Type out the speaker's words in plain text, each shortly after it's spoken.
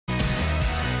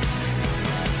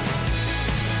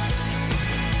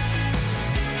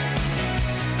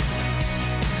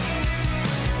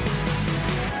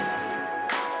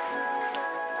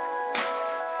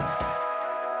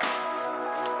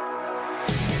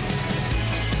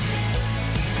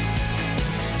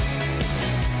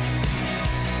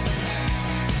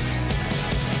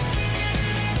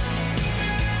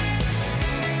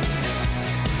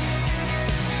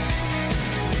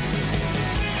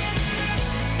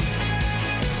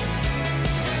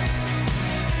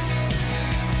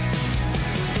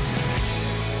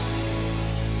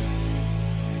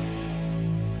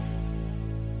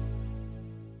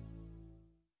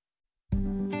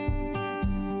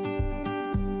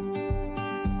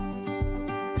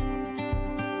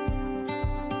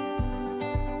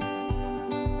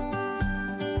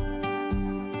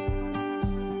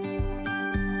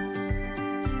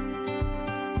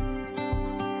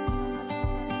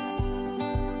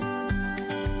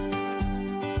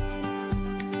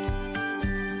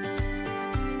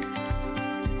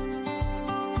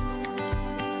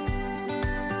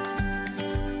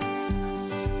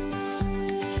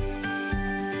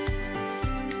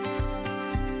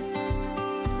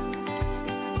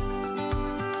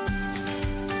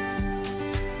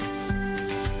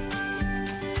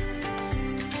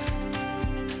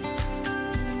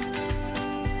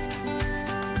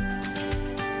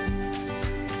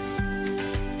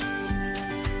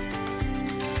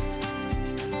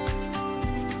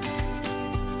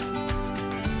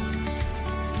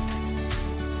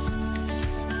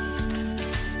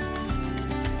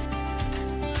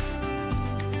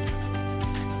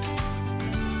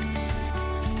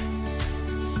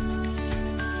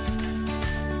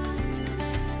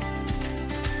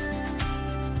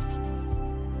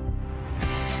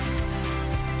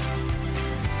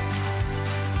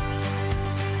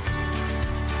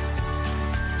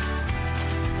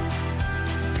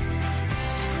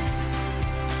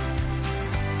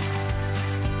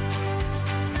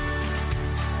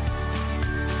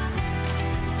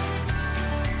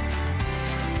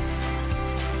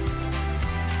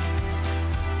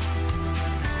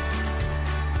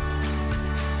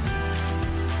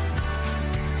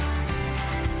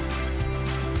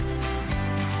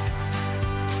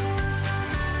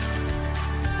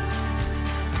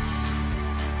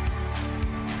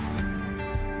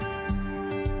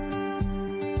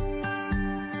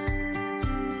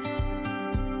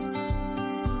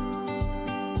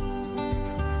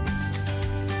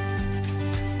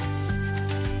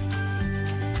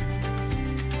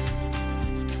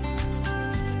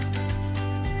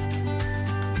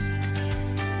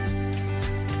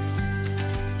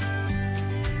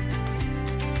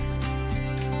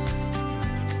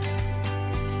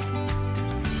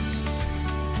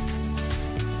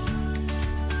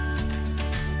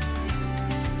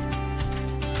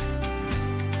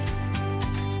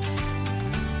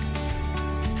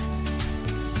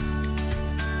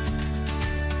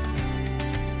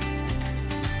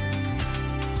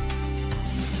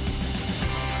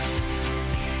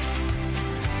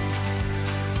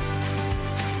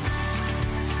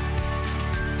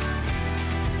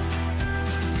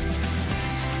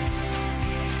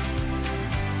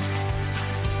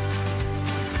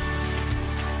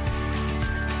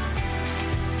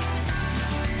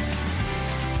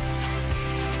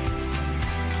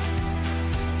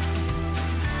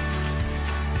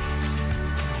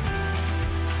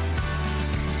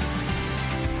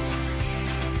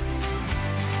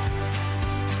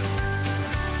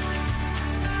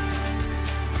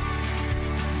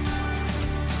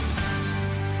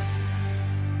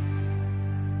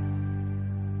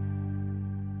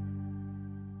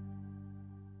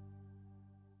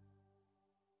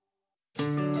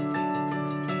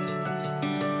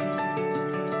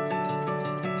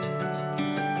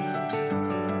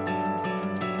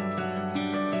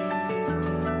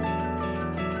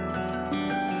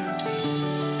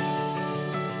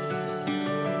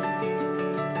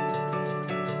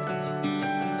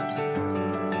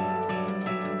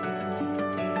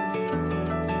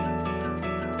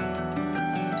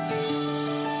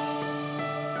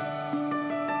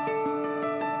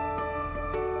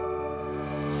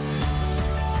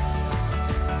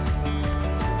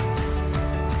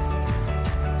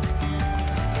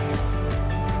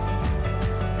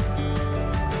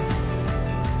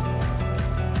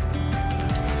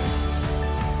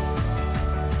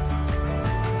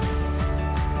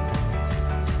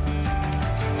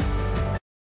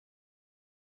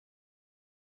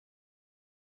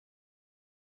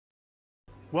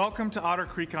Welcome to Otter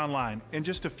Creek Online. In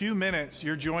just a few minutes,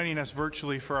 you're joining us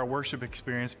virtually for our worship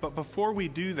experience. But before we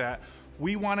do that,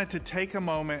 we wanted to take a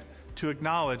moment to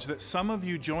acknowledge that some of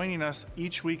you joining us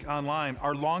each week online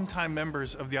are longtime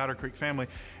members of the Otter Creek family,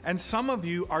 and some of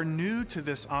you are new to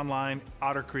this online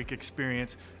Otter Creek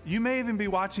experience. You may even be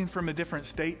watching from a different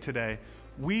state today.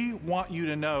 We want you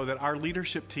to know that our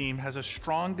leadership team has a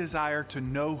strong desire to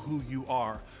know who you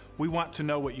are. We want to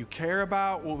know what you care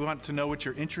about. We want to know what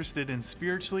you're interested in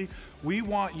spiritually. We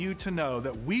want you to know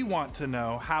that we want to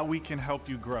know how we can help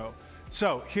you grow.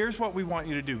 So here's what we want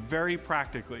you to do very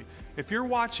practically. If you're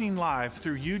watching live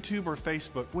through YouTube or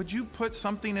Facebook, would you put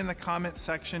something in the comment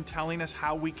section telling us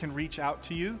how we can reach out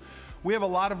to you? We have a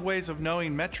lot of ways of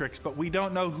knowing metrics, but we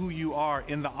don't know who you are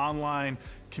in the online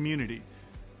community.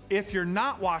 If you're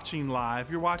not watching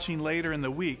live, you're watching later in the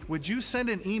week, would you send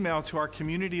an email to our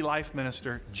community life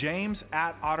minister,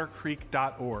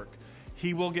 james@ottercreek.org.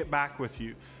 He will get back with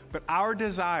you. But our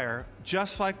desire,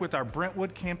 just like with our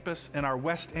Brentwood campus and our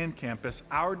West End campus,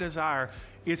 our desire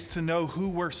is to know who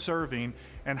we're serving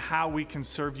and how we can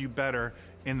serve you better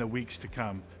in the weeks to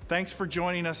come. Thanks for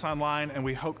joining us online, and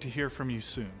we hope to hear from you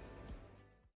soon.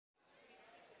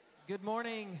 Good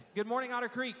morning. Good morning, Otter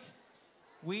Creek.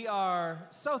 We are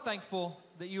so thankful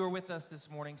that you are with us this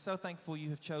morning. So thankful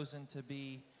you have chosen to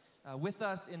be with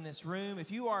us in this room. If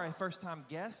you are a first-time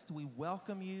guest, we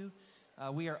welcome you.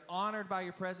 We are honored by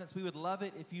your presence. We would love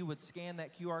it if you would scan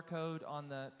that QR code on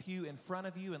the pew in front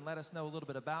of you and let us know a little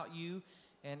bit about you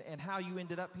and how you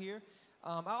ended up here.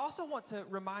 I also want to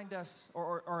remind us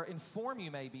or inform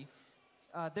you maybe,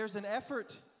 there's an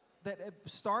effort that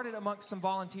started amongst some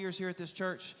volunteers here at this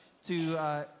church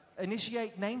to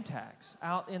initiate name tags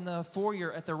out in the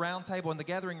foyer at the round table, in the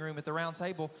gathering room at the round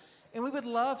table. And we would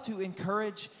love to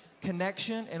encourage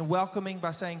connection and welcoming by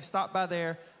saying, stop by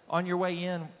there on your way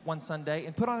in one Sunday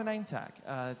and put on a name tag.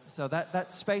 So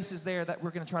that space is there, that we're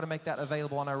going to try to make that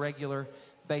available on a regular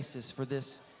basis for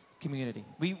this community.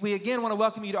 We again want to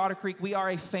welcome you to Otter Creek. We are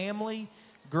a family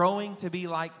growing to be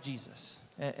like Jesus.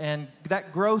 And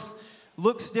that growth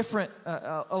looks different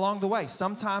along the way.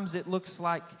 Sometimes it looks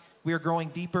like we are growing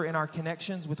deeper in our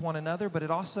connections with one another, but it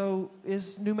also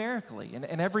is numerically.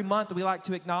 And every month we like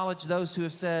to acknowledge those who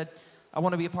have said, I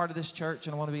want to be a part of this church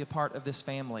and I want to be a part of this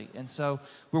family. And so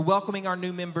we're welcoming our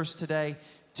new members today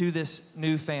to this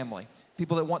new family.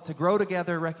 People that want to grow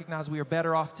together recognize we are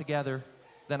better off together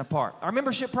than apart. Our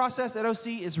membership process at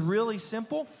OC is really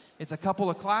simple. It's a couple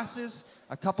of classes,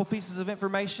 a couple pieces of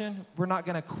information. We're not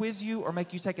going to quiz you or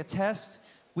make you take a test.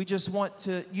 We just want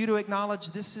you to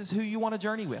acknowledge this is who you want to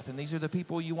journey with, and these are the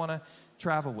people you want to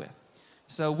travel with.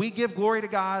 So we give glory to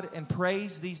God and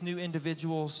praise these new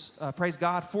individuals, praise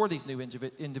God for these new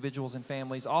individuals and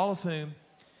families, all of whom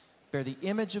bear the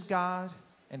image of God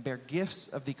and bear gifts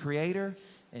of the Creator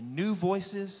and new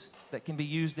voices that can be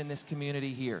used in this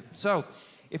community here. So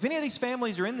if any of these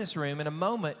families are in this room, in a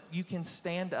moment, you can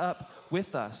stand up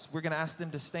with us. We're going to ask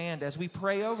them to stand as we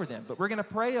pray over them, but we're going to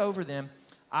pray over them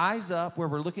eyes up, where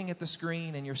we're looking at the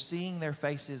screen and you're seeing their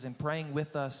faces and praying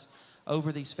with us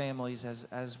over these families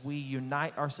as we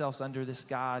unite ourselves under this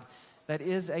God that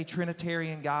is a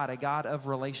Trinitarian God, a God of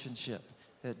relationship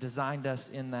that designed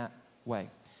us in that way.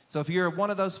 So if you're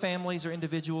one of those families or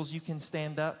individuals, you can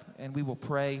stand up and we will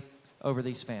pray over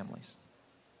these families.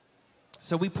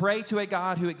 So we pray to a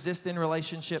God who exists in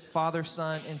relationship, Father,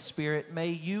 Son, and Spirit. May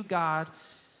you, God,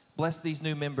 bless these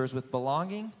new members with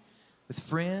belonging, with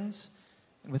friends,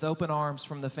 and with open arms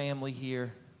from the family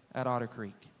here at Otter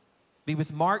Creek. Be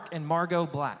with Mark and Margot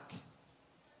Black.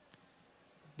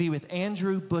 Be with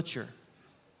Andrew Butcher.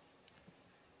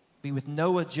 Be with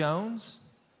Noah Jones.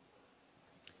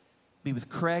 Be with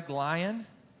Craig Lyon.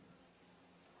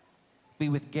 Be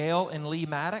with Gail and Lee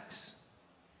Maddox.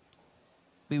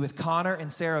 Be with Connor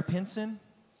and Sarah Pinson.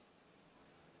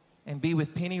 And be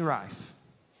with Penny Rife.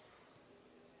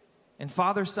 And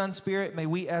Father, Son, Spirit, may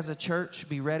we as a church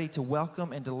be ready to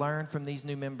welcome and to learn from these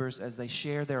new members as they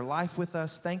share their life with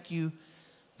us. Thank you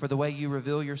for the way you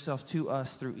reveal yourself to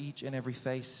us through each and every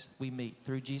face we meet.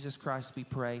 Through Jesus Christ we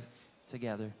pray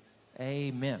together.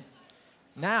 Amen.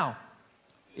 Now,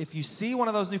 if you see one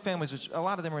of those new families, which a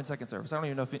lot of them are in second service, I don't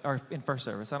even know or in first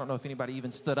service. I don't know if anybody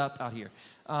even stood up out here.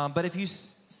 But if you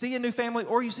see a new family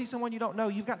or you see someone you don't know,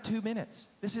 you've got 2 minutes.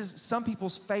 This is some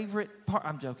people's favorite part.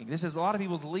 I'm joking. This is a lot of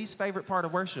people's least favorite part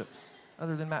of worship,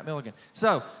 other than Matt Milligan.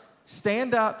 So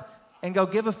stand up and go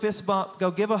give a fist bump,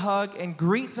 go give a hug, and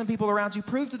greet some people around you.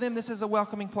 Prove to them this is a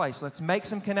welcoming place. Let's make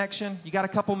some connection. You got a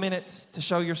couple minutes to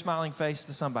show your smiling face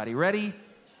to somebody. Ready?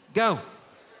 Go.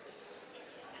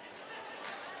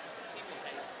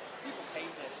 People hate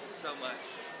this so much,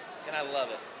 and I love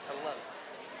it. I love it.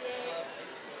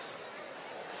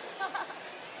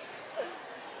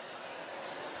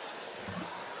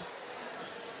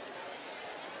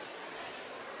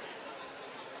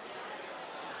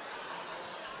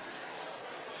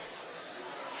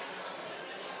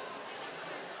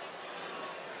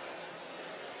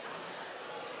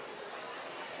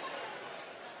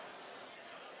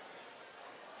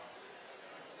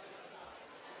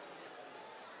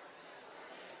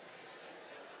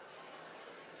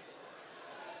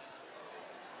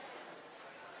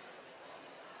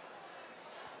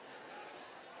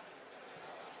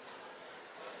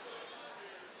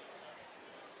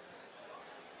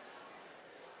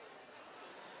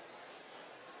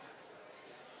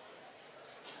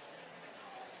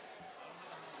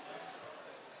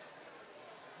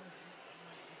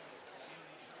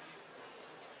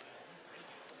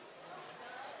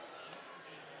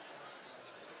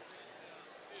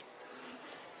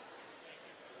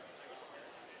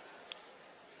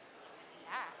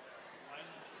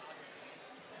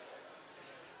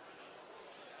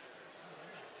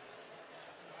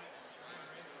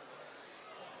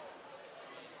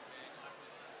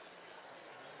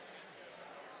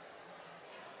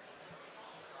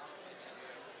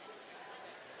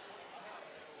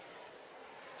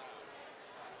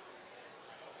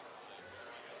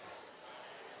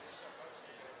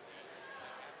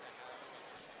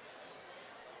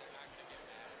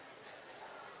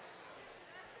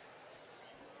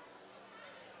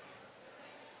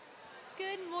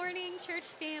 Good morning, church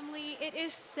family. It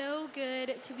is so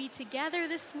good to be together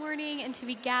this morning and to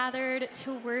be gathered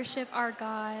to worship our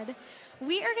God.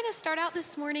 We are going to start out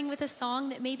this morning with a song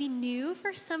that may be new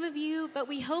for some of you, but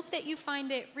we hope that you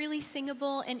find it really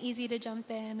singable and easy to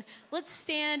jump in. Let's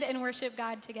stand and worship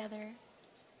God together.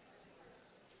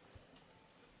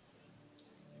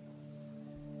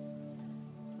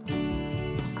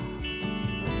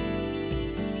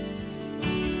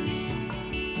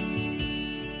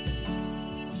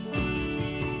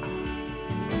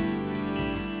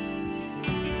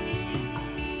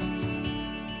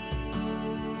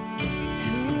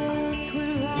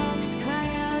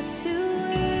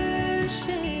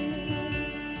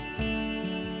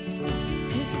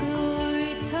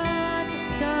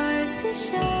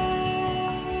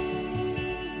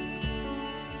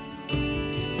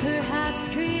 Perhaps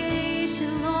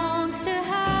creation longs to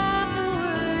have the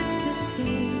words to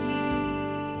sing,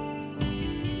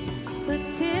 but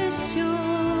this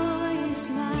joy is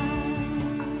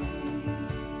mine.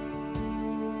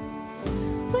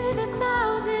 With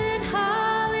 1,000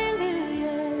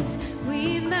 hallelujahs,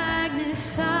 we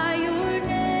magnify your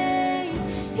name.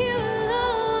 You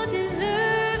alone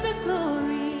deserve the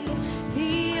glory,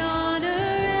 the honor,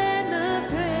 and the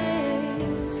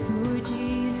praise. Lord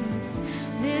Jesus,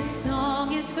 this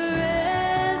song is forever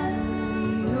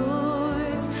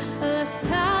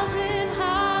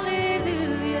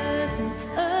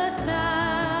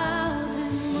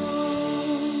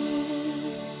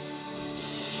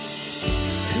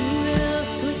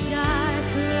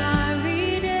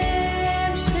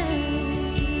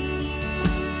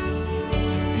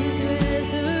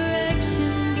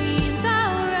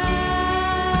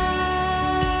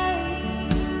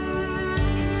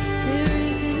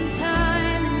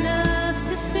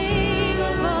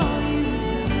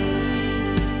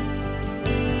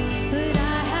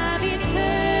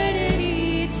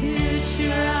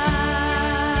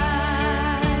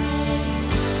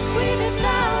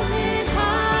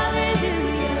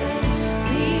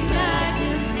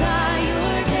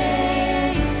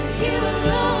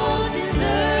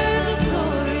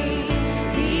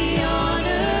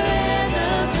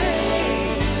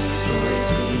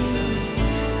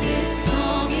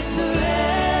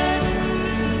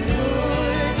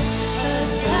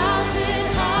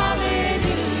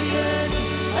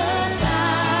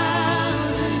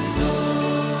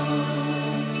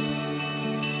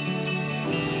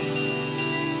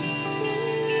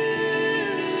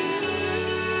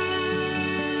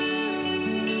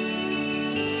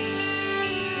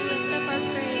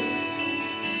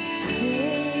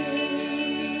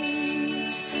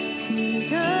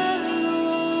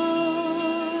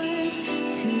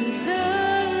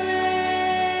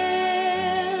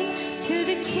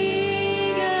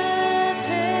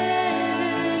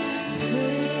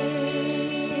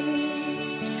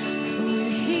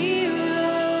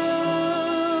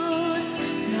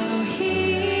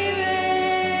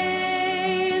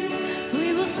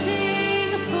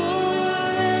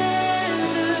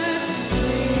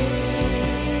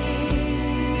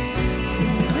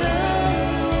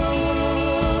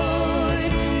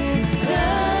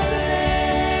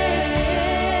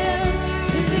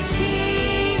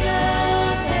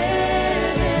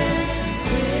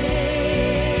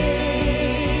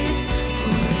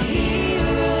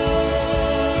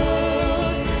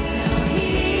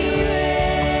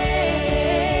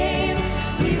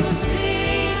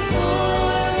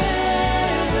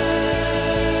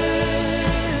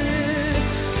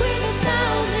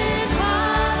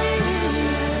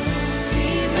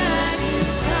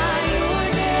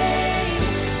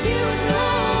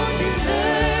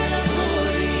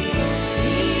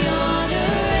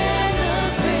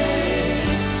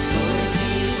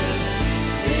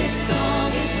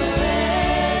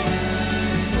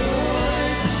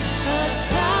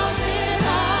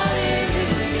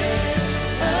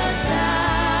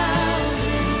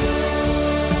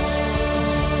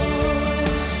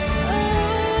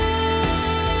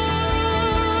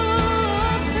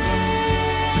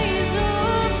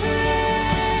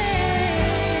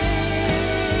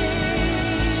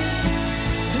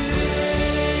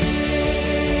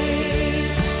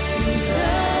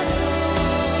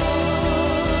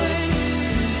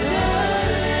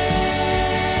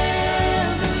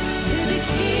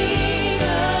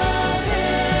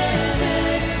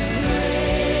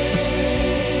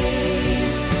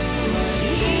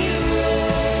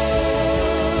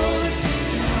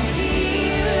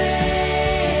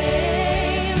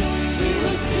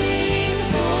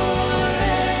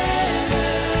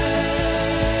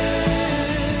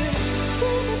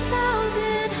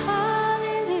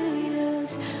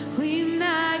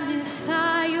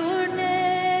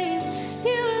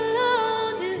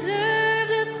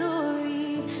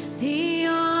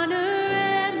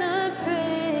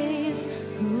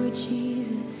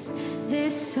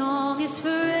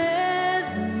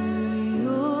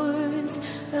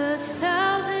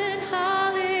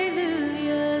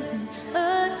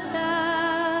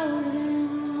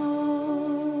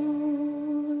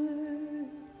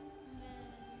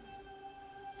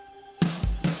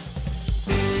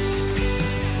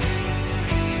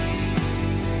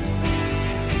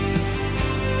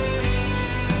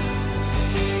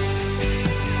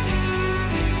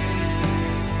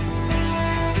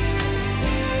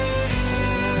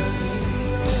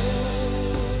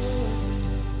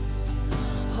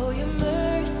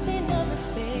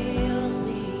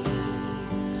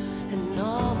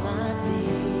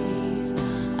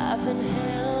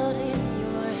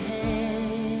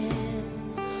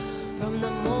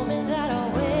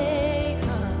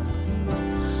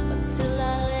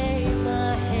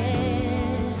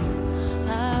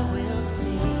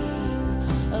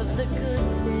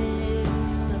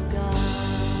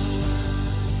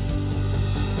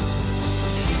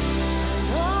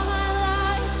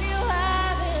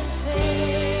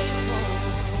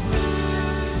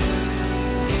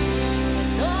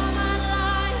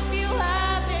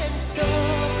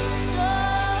So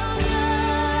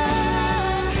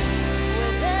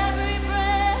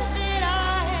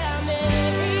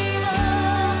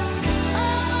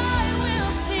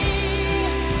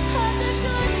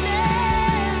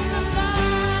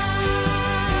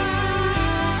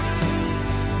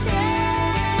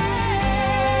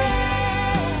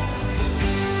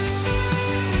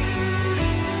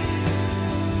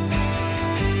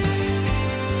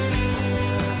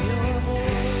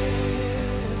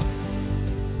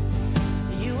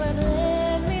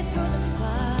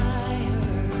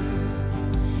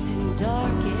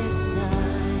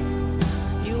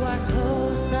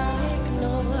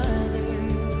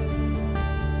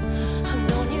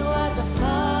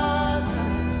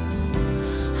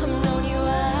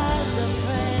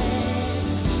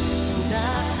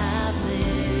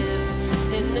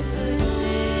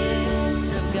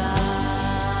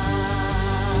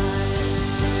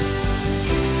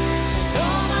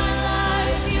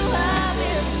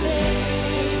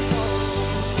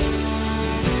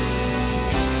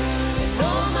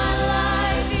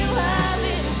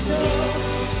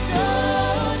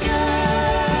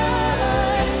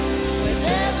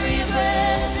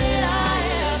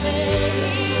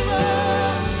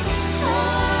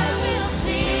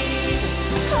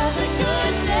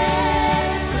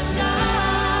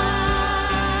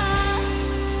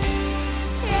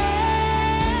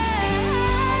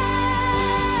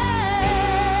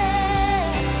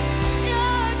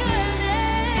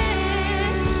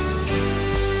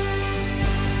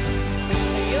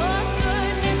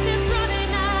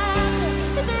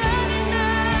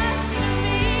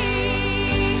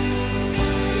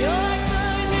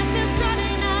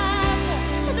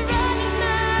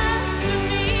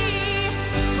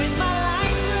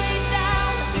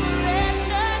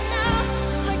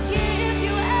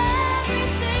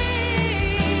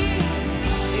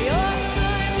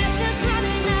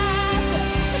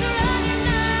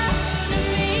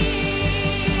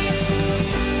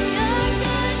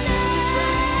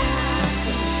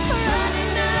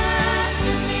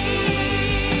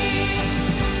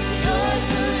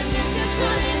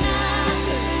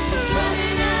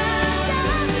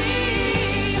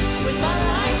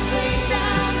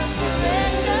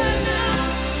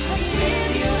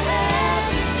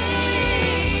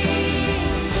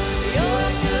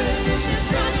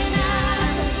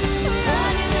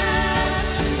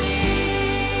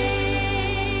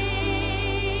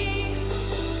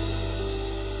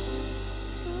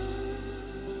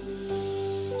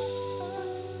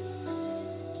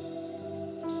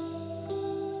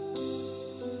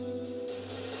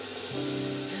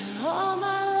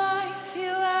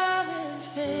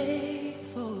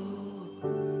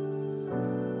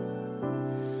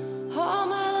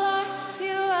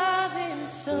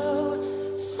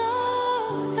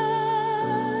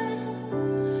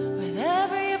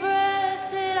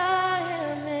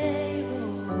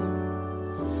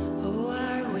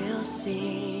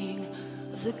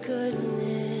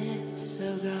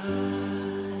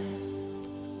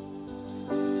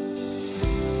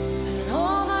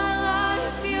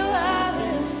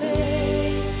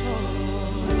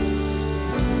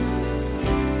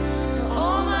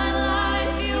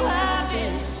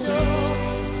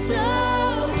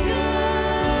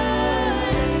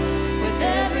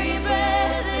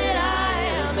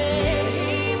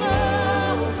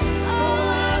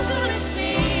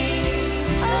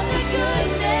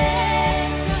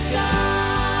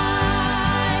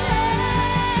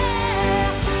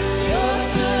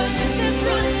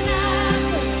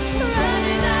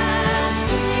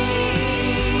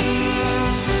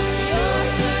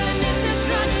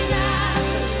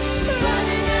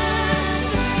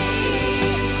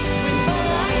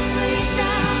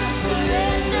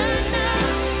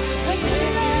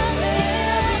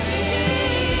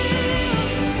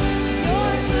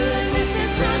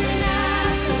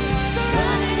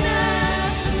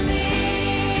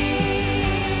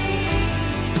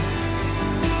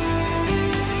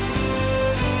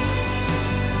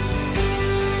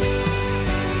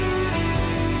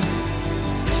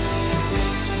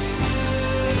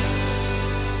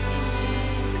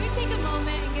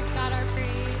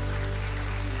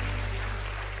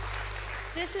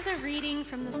This is a reading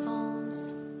from the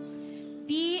Psalms.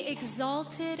 Be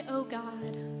exalted, O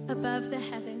God, above the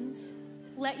heavens.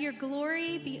 Let your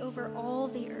glory be over all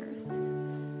the earth.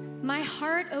 My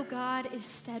heart, O God, is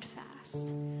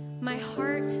steadfast. My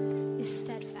heart is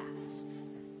steadfast.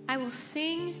 I will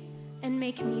sing and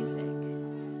make music.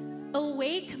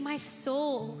 Awake, my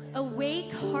soul.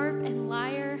 Awake, harp and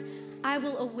lyre. I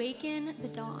will awaken the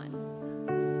dawn.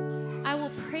 I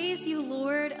will praise you,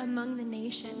 Lord, among the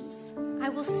nations. I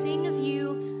will sing of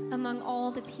you among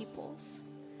all the peoples.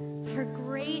 For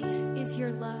great is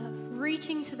your love,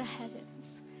 reaching to the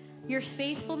heavens. Your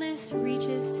faithfulness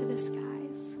reaches to the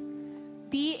skies.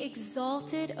 Be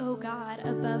exalted, O God,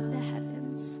 above the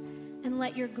heavens, and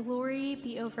let your glory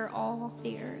be over all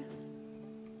the earth.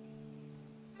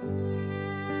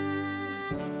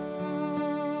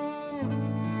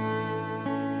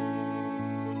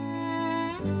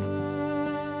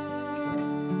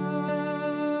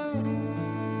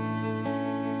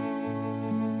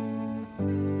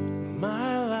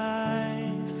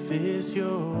 Is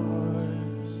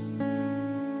yours,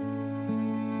 and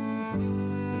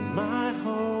my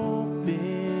hope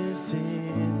is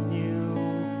in you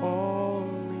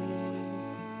only.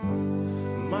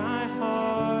 My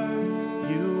heart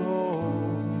you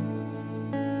hold,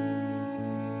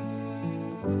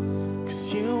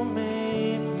 'cause you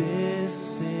made this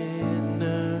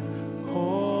sinner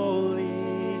holy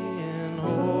and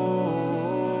holy.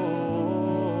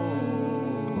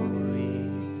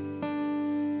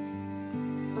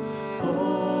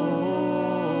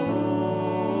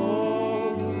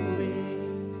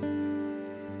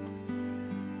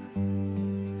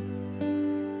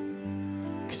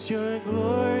 Your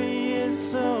glory is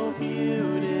so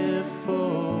beautiful.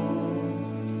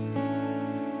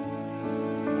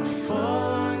 I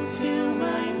fall onto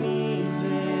my knees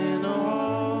in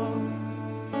awe,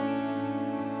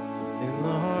 and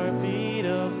the heartbeat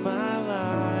of my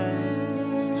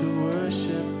life is to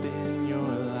worship in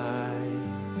your light.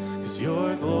 'Cause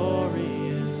your glory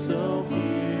is so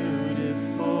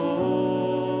beautiful.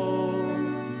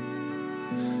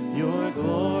 Your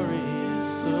glory is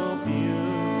so beautiful.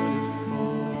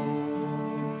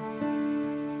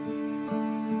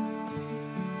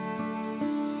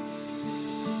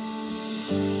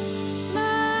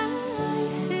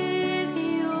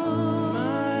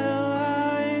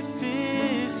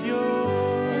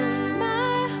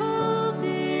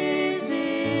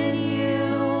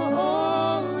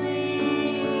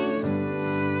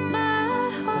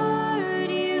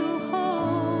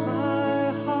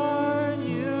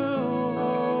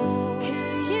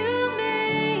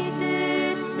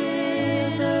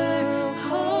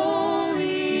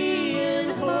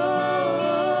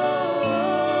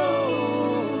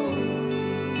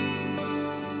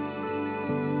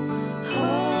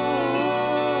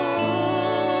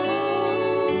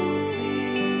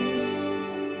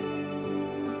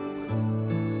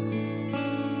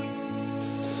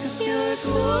 Your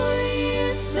glory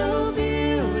is so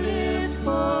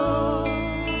beautiful.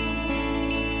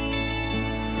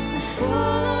 I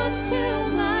fall to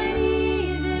my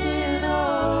knees in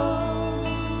awe,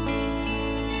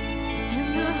 and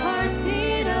the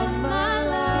heartbeat of my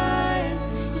life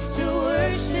is to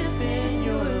worship in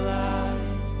your light.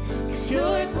 'Cause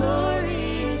your glory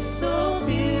is so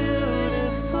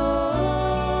beautiful.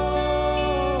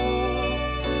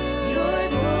 Your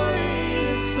glory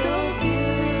is so beautiful.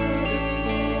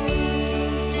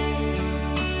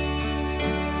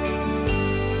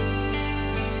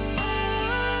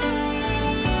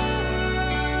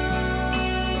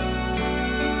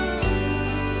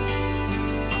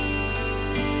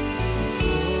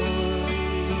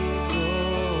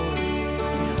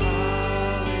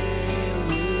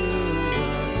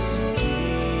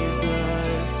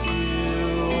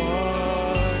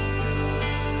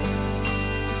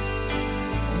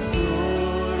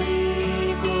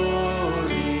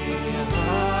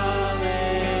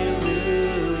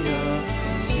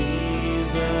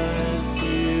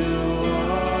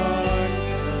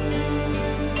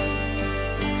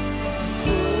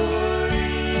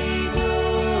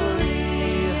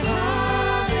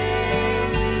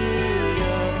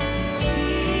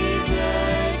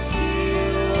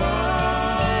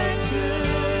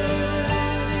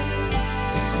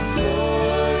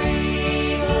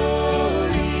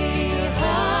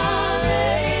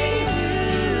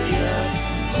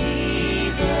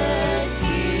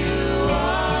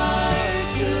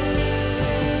 Good.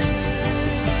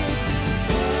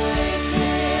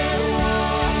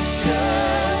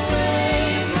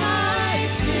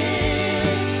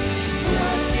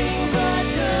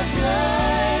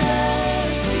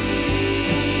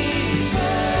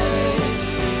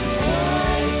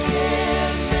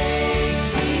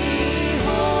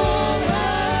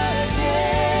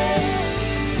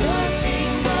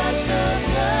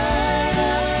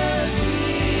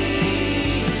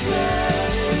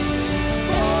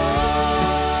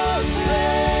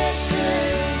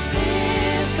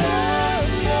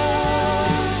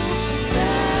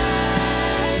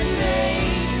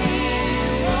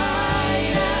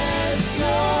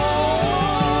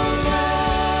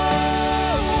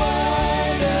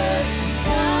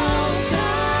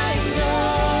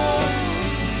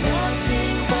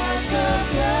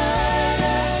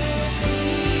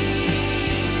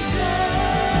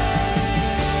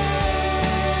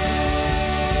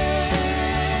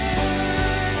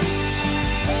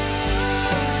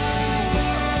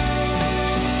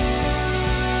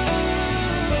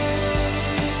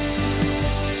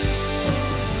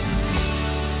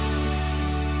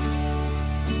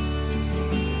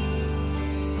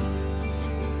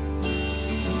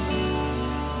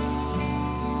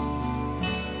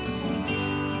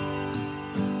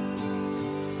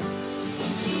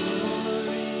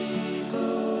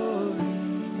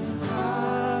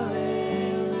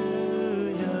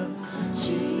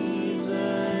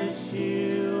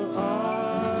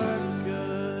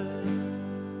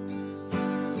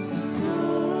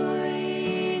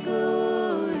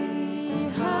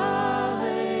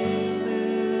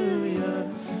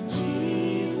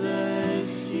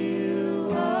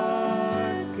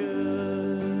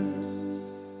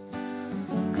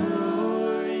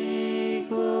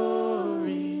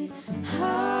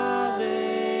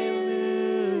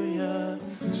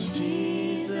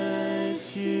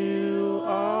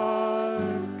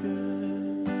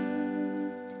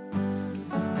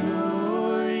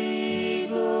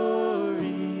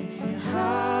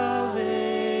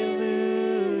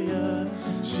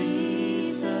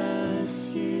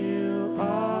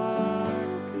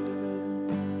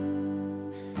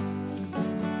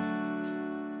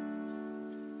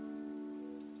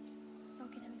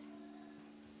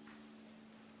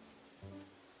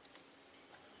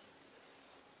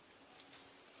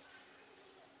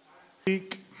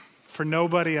 Speak for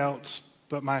nobody else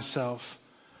but myself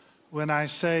when I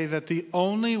say that the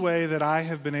only way that I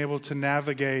have been able to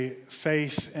navigate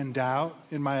faith and doubt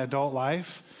in my adult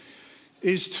life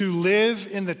is to live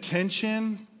in the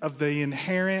tension of the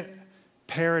inherent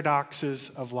paradoxes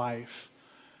of life.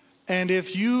 And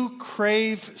if you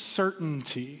crave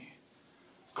certainty,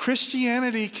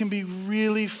 Christianity can be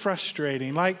really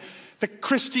frustrating. Like the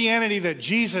Christianity that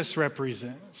Jesus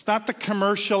represents, not the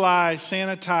commercialized,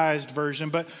 sanitized version,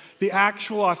 but the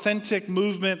actual authentic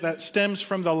movement that stems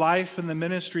from the life and the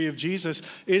ministry of Jesus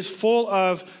is full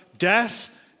of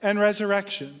death and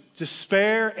resurrection,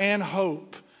 despair and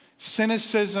hope,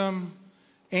 cynicism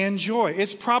and joy.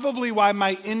 It's probably why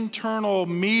my internal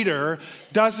meter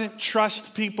doesn't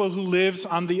trust people who lives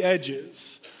on the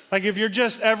edges. Like if you're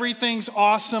just everything's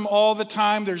awesome all the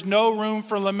time, there's no room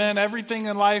for lament, everything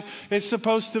in life is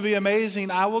supposed to be amazing,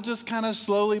 I will just kind of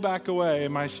slowly back away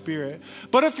in my spirit.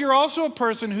 But if you're also a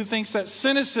person who thinks that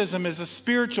cynicism is a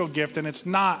spiritual gift, and it's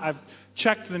not, I've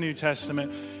checked the New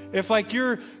Testament. If like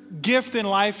your gift in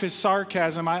life is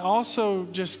sarcasm, I also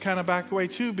just kind of back away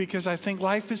too, because I think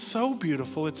life is so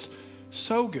beautiful, it's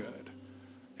so good.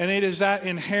 And it is that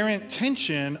inherent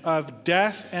tension of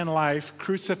death and life,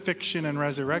 crucifixion and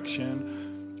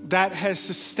resurrection, that has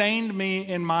sustained me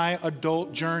in my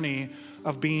adult journey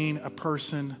of being a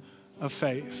person of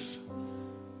faith.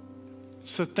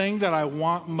 It's the thing that I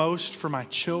want most for my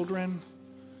children.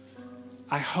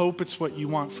 I hope it's what you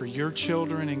want for your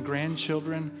children and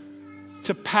grandchildren,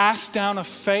 to pass down a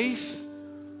faith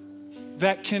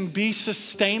that can be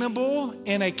sustainable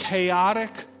in a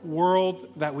chaotic world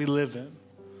that we live in.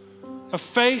 A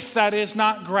faith that is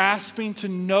not grasping to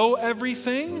know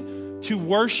everything, to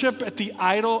worship at the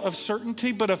idol of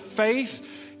certainty, but a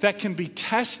faith that can be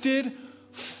tested,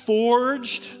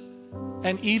 forged,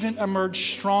 and even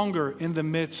emerge stronger in the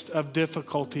midst of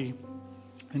difficulty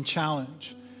and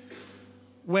challenge.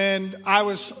 When I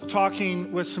was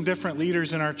talking with some different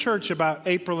leaders in our church about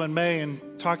April and May and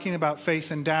talking about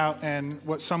faith and doubt and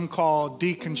what some call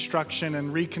deconstruction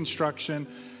and reconstruction,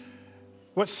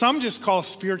 what some just call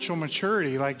spiritual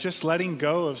maturity, like just letting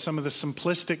go of some of the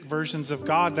simplistic versions of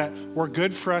God that were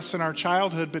good for us in our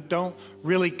childhood, but don't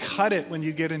really cut it when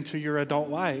you get into your adult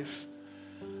life.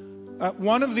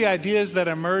 One of the ideas that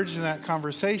emerged in that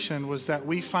conversation was that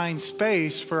we find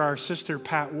space for our sister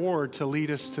Pat Ward to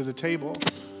lead us to the table.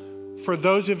 For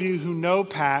those of you who know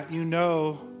Pat, you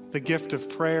know the gift of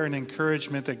prayer and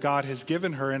encouragement that God has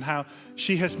given her and how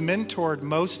she has mentored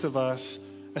most of us,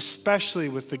 especially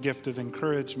with the gift of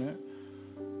encouragement.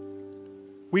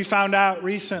 We found out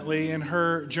recently in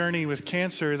her journey with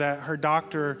cancer that her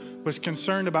doctor was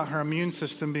concerned about her immune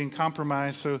system being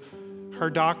compromised, so her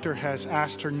doctor has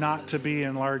asked her not to be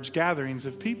in large gatherings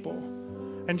of people.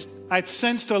 And I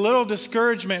sensed a little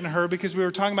discouragement in her because we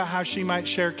were talking about how she might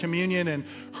share communion and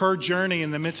her journey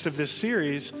in the midst of this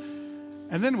series.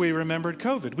 And then we remembered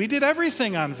COVID. We did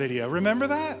everything on video. Remember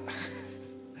that?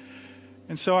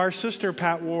 And so our sister,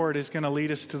 Pat Ward, is going to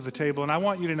lead us to the table. And I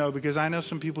want you to know, because I know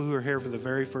some people who are here for the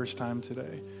very first time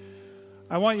today,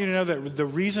 I want you to know that the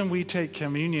reason we take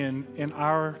communion in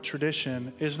our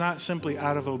tradition is not simply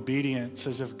out of obedience,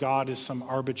 as if God is some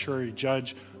arbitrary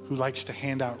judge who likes to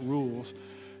hand out rules.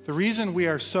 The reason we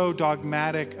are so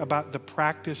dogmatic about the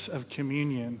practice of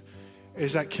communion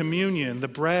is that communion, the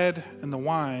bread and the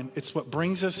wine, it's what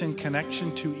brings us in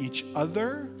connection to each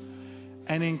other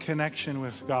and in connection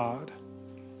with God.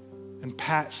 And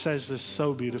Pat says this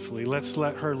so beautifully. Let's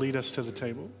let her lead us to the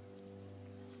table.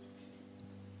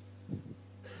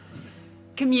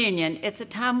 Communion, it's a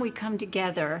time we come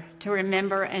together to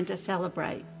remember and to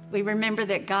celebrate. We remember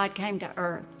that God came to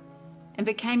earth and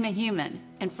became a human,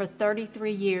 and for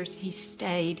 33 years, he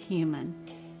stayed human.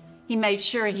 He made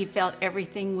sure he felt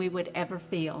everything we would ever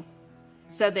feel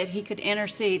so that he could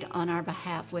intercede on our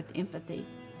behalf with empathy.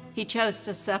 He chose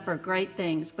to suffer great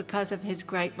things because of his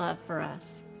great love for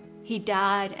us. He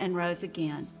died and rose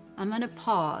again. I'm going to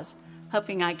pause,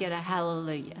 hoping I get a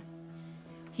hallelujah.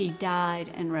 He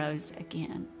died and rose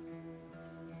again.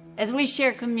 As we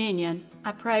share communion,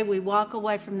 I pray we walk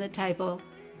away from the table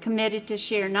committed to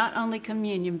share not only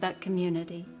communion, but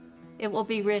community. It will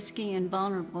be risky and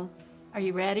vulnerable. Are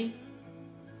you ready?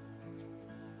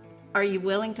 Are you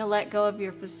willing to let go of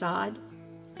your facade?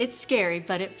 It's scary,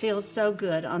 but it feels so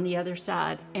good on the other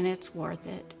side, and it's worth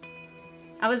it.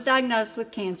 I was diagnosed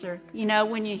with cancer. You know,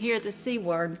 when you hear the C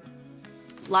word,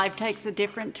 life takes a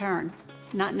different turn.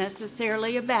 Not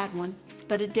necessarily a bad one,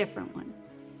 but a different one.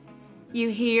 You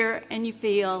hear and you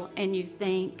feel and you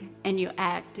think and you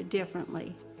act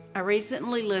differently. I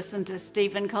recently listened to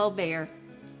Stephen Colbert,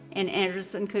 and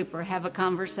Anderson Cooper have a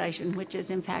conversation which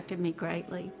has impacted me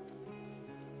greatly.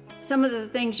 Some of the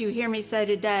things you hear me say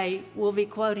today, we'll be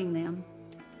quoting them.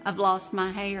 I've lost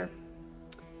my hair,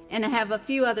 and I have a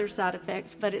few other side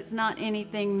effects, but it's not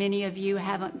anything many of you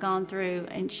haven't gone through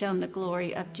and shown the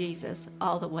glory of Jesus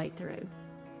all the way through.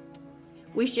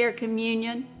 We share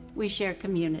communion, we share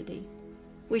community.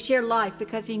 We share life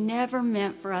because he never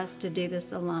meant for us to do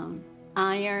this alone.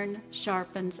 Iron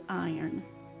sharpens iron.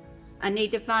 I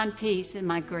need to find peace in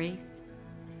my grief.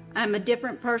 I'm a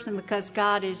different person because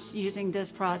God is using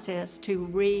this process to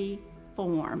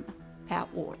reform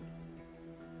Pat Ward.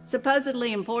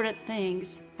 Supposedly important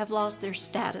things have lost their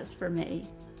status for me.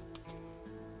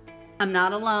 I'm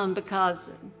not alone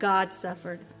because God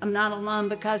suffered. I'm not alone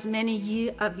because many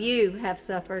of you have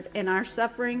suffered, and our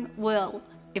suffering will,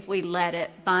 if we let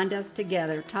it, bind us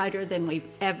together tighter than we've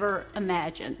ever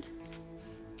imagined.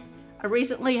 I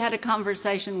recently had a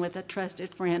conversation with a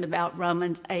trusted friend about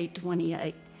Romans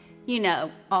 8:28. You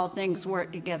know, all things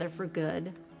work together for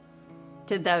good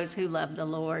to those who love the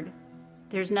Lord.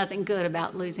 There's nothing good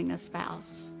about losing a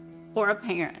spouse or a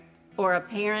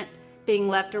parent being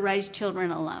left to raise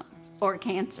children alone, or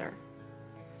cancer.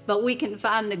 But we can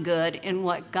find the good in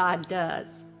what God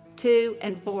does to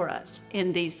and for us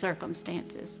in these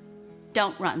circumstances.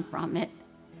 Don't run from it.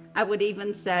 I would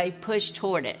even say push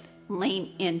toward it,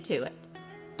 lean into it.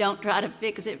 Don't try to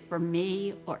fix it for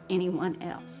me or anyone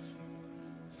else.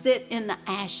 Sit in the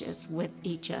ashes with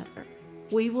each other.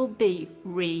 We will be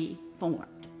reformed.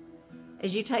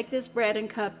 As you take this bread and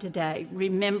cup today,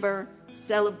 remember,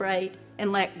 celebrate,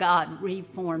 and let God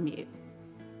reform you.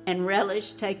 And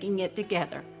relish taking it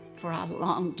together, for I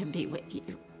long to be with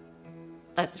you.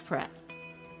 Let's pray.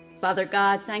 Father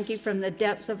God, thank you from the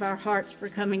depths of our hearts for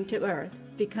coming to earth,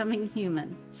 becoming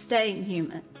human, staying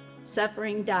human,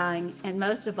 suffering, dying, and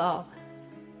most of all,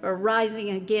 for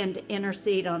rising again to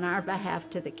intercede on our behalf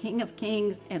to the King of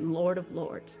Kings and Lord of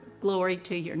Lords. Glory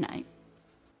to your name.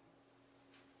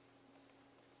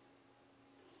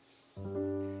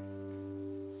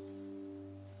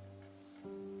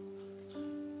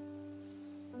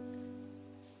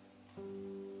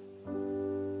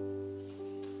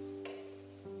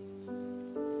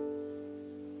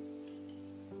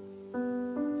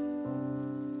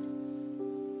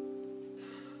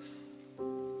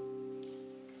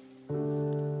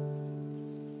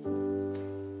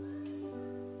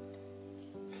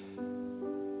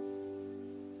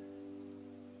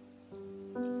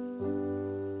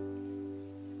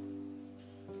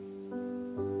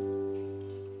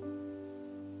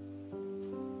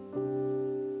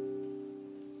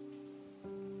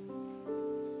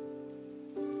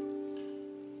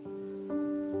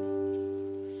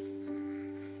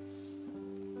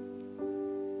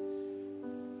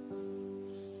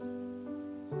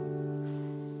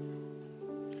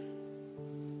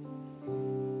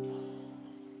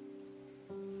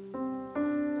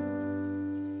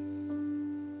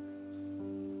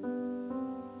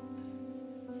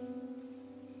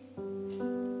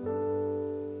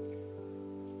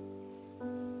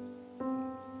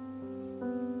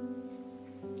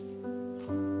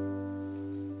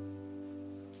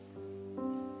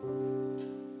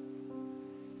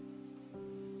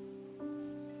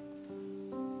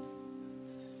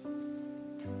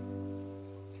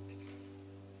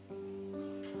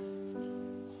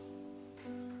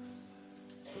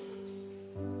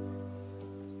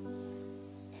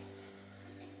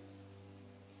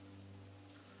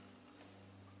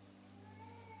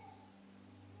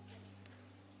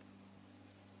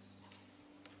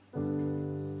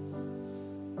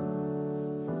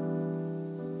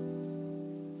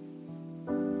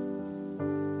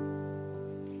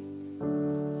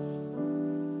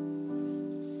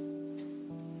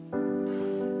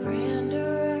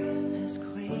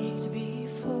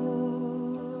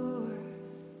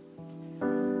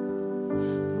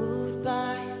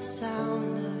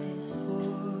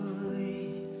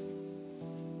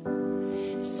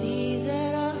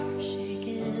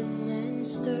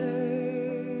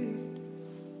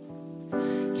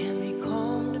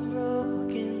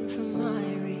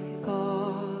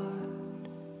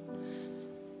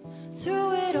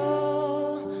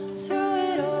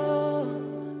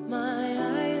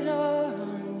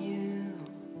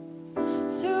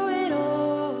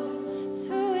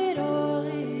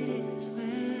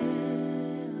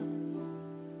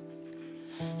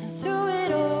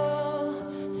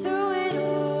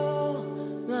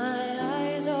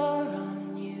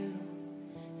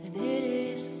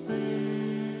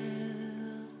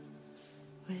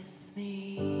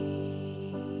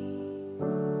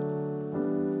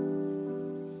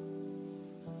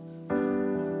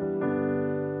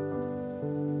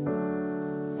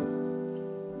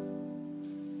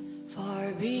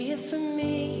 it for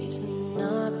me to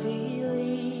not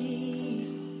believe,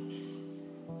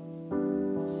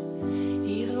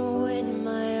 even when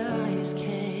my eyes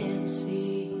can't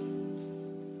see?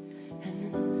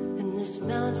 And this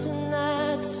mountain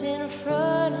that's in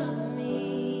front of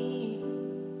me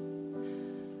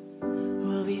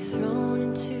will be thrown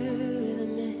into the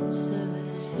midst of the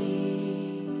sea.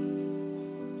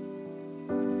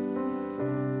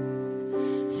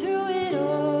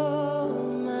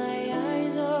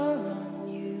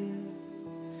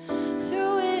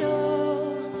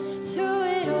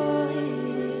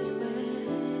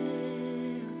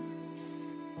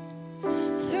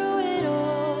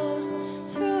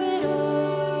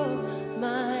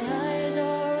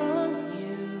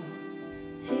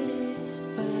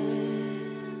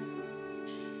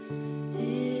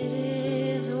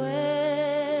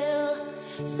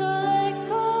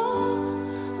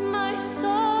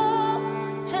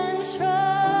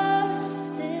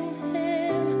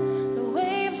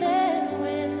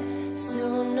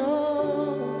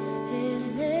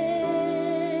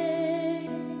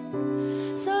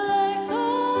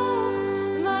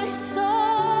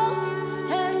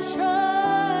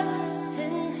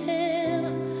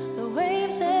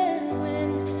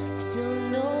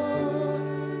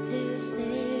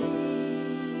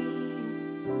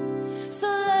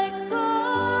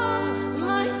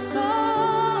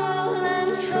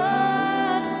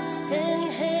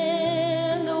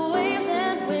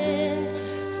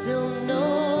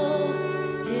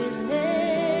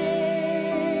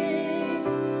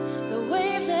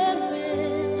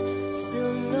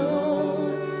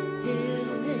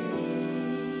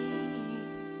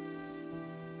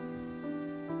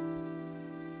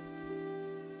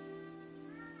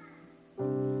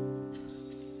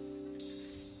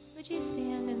 Would you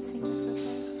stand and sing this with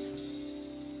us?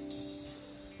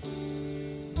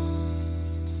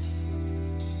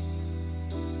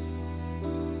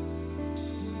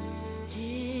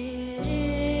 It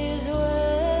is well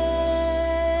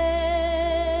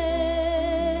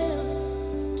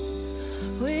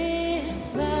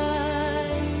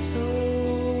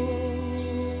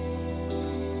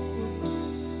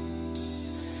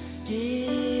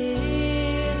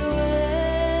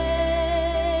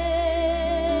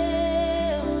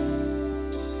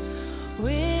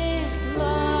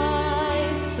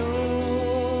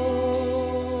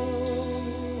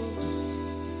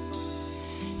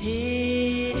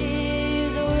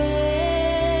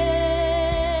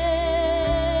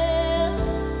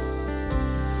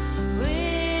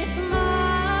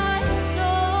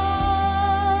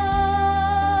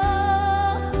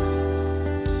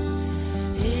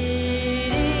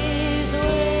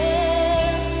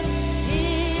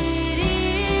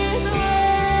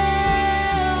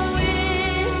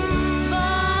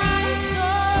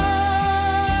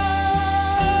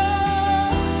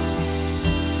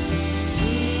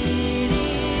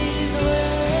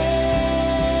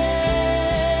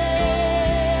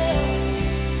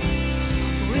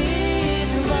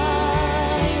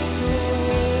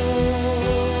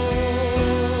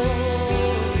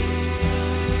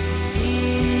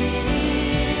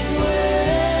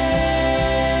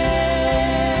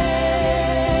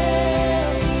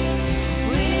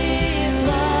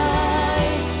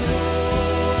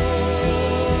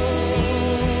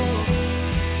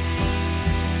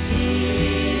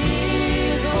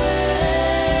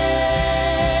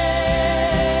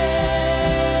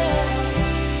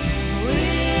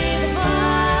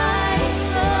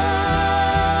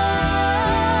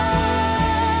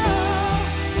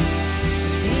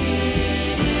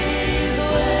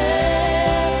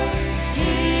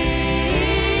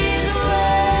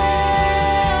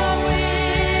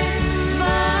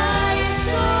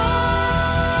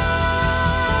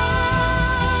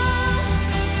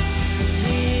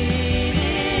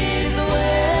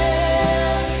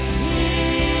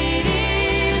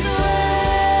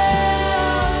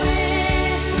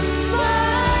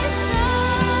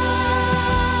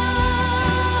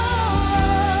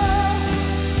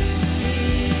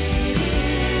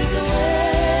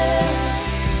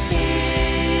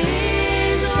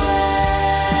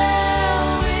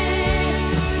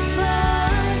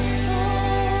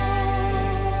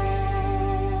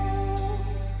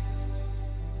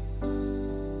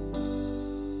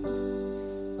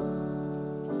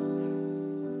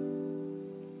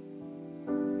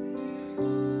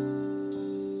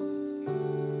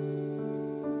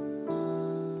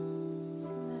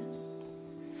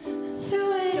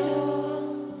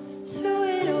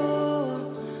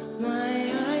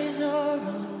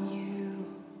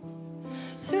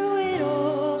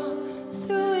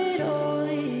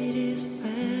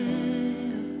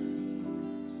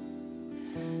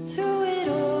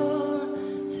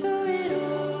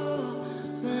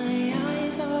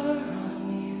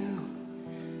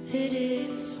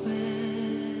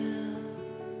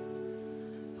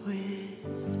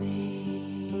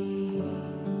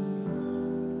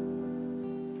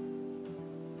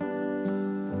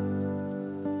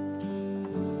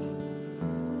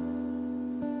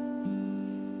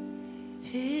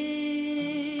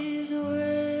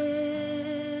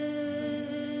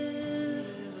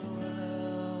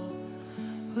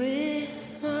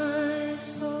with my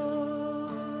soul,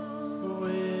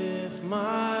 with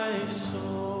my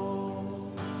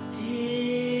soul.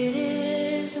 It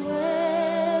is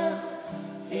well,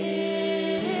 it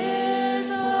is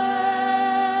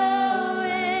well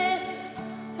with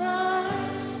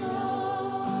my soul.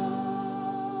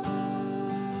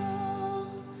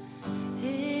 It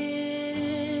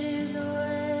is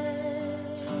well,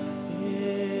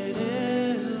 it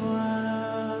is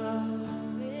well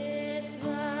with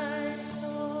my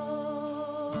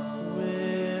soul,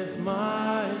 with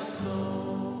my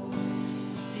soul.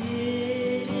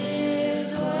 It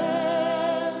is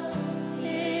well,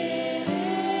 it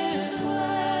is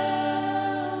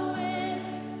well with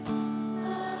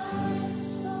my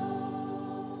soul.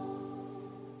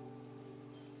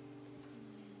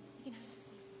 You can have a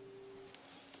seat.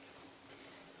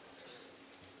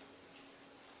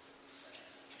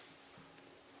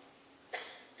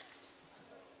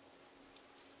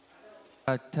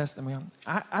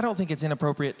 I don't think it's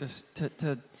inappropriate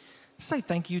to say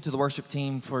thank you to the worship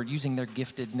team for using their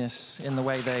giftedness in the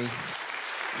way they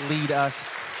lead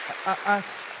us. I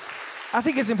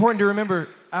think it's important to remember,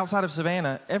 outside of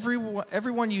Savannah,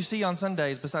 everyone you see on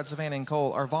Sundays besides Savannah and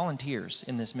Cole are volunteers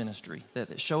in this ministry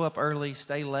that show up early,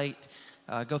 stay late,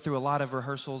 go through a lot of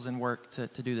rehearsals and work to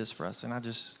do this for us. And I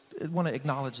just want to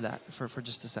acknowledge that for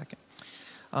just a second.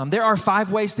 There are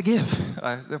 5 ways to give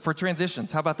for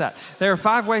transitions. How about that? There are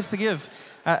 5 ways to give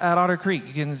at Otter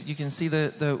Creek. You can see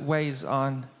the ways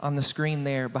on the screen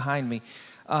there behind me.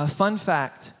 Fun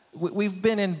fact, we've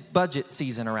been in budget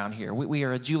season around here. We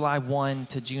are a July 1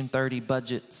 to June 30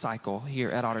 budget cycle here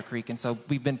at Otter Creek. And so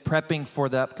we've been prepping for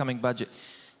the upcoming budget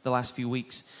the last few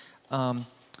weeks.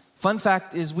 Fun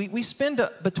fact is we spend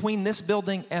between this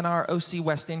building and our OC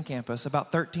West End campus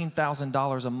about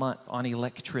 $13,000 a month on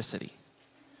electricity.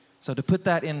 So to put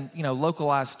that in,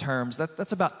 localized terms,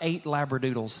 that's about 8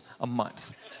 Labradoodles a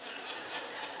month.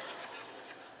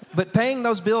 But paying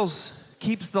those bills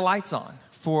keeps the lights on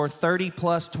for 30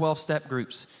 plus 12-step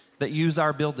groups that use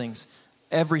our buildings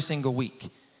every single week.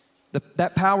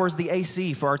 That powers the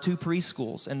AC for our 2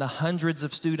 preschools and the hundreds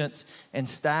of students and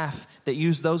staff that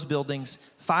use those buildings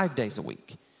 5 days a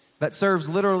week. That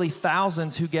serves literally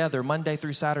thousands who gather Monday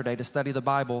through Saturday to study the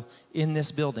Bible in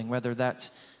this building, whether that's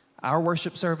our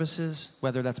worship services,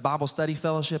 whether that's Bible study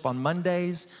fellowship on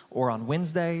Mondays or on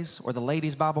Wednesdays, or the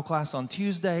ladies' Bible class on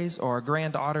Tuesdays, or our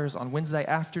grand daughters on Wednesday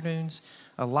afternoons.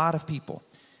 A lot of people.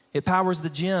 It powers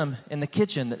the gym and the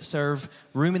kitchen that serve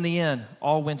Room in the Inn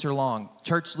all winter long,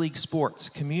 church league sports,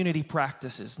 community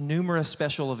practices, numerous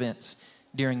special events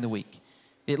during the week.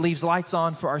 It leaves lights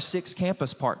on for our 6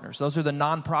 campus partners. Those are the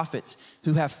nonprofits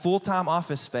who have full-time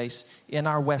office space in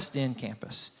our West End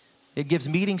campus. It gives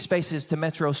meeting spaces to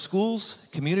metro schools,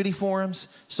 community forums,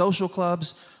 social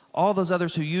clubs, all those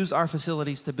others who use our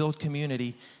facilities to build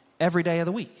community every day of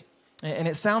the week. And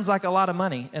it sounds like a lot of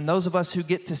money, and those of us who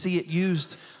get to see it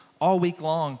used all week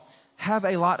long have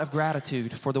a lot of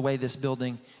gratitude for the way this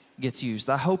building gets used.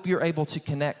 I hope you're able to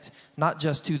connect not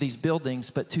just to these buildings,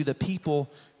 but to the people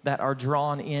that are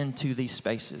drawn into these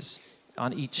spaces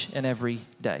on each and every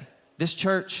day. This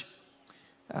church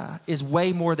is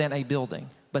way more than a building,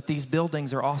 but these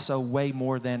buildings are also way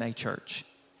more than a church.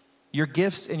 Your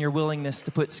gifts and your willingness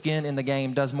to put skin in the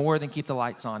game does more than keep the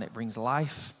lights on. It brings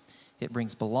life. It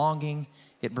brings belonging.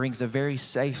 It brings a very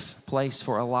safe place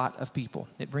for a lot of people.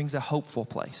 It brings a hopeful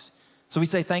place. So we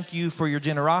say thank you for your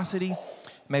generosity.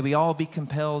 May we all be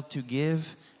compelled to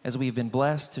give as we've been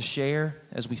blessed, to share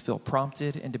as we feel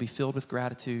prompted, and to be filled with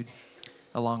gratitude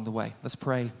along the way. Let's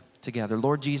pray together.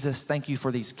 Lord Jesus, thank you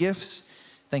for these gifts.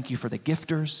 Thank you for the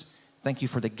gifters. Thank you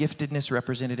for the giftedness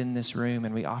represented in this room,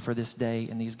 and we offer this day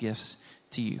and these gifts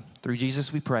to you. Through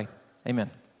Jesus we pray.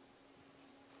 Amen.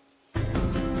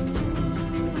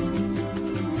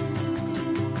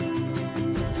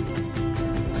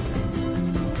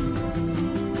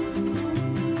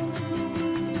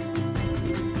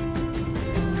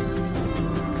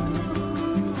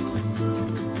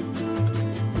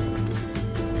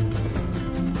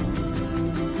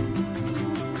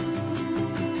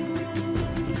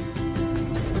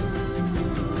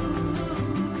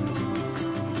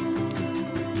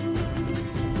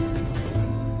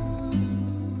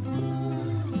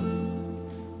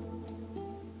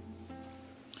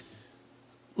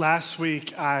 Last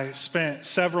week, I spent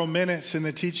several minutes in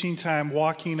the teaching time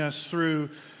walking us through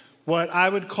what I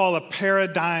would call a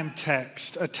paradigm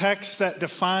text, a text that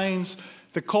defines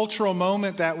the cultural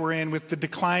moment that we're in with the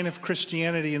decline of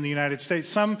Christianity in the United States.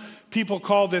 Some people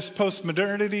call this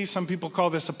postmodernity. Some people call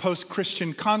this a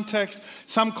post-Christian context.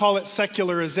 Some call it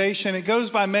secularization. It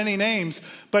goes by many names,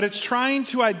 but it's trying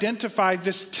to identify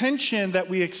this tension that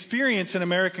we experience in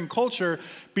American culture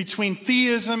between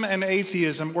theism and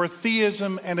atheism, or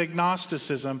theism and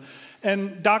agnosticism.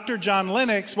 And Dr. John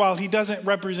Lennox, while he doesn't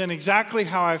represent exactly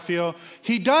how I feel,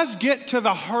 he does get to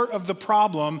the heart of the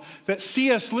problem that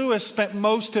C.S. Lewis spent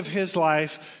most of his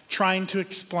life trying to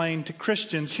explain to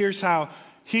Christians. Here's how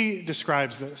he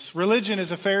describes this. Religion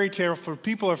is a fairy tale for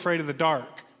people afraid of the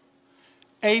dark.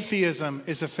 Atheism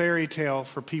is a fairy tale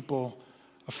for people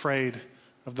afraid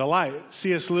of the light.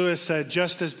 C.S. Lewis said,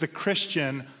 just as the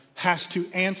Christian has to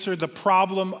answer the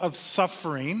problem of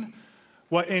suffering,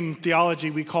 what in theology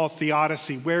we call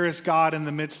theodicy. Where is God in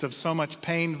the midst of so much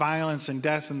pain, violence, and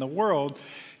death in the world?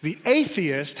 The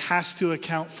atheist has to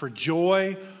account for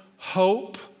joy,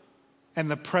 hope, and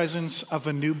the presence of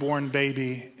a newborn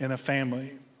baby in a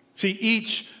family. See,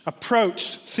 each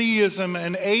approach, theism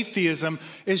and atheism,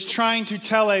 is trying to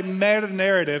tell a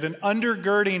meta-narrative, an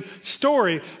undergirding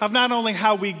story of not only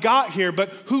how we got here, but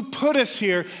who put us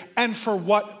here and for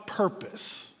what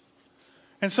purpose.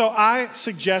 And so I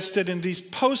suggested in these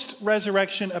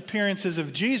post-resurrection appearances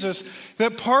of Jesus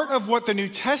that part of what the New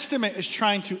Testament is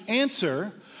trying to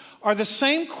answer are the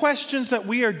same questions that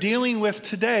we are dealing with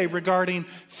today regarding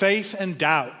faith and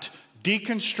doubt,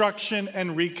 deconstruction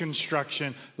and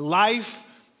reconstruction, life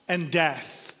and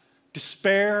death,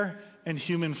 despair and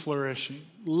human flourishing.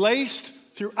 Laced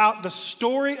throughout the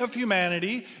story of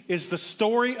humanity is the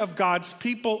story of God's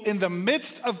people in the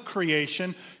midst of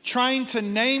creation, trying to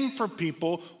name for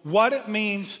people what it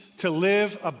means to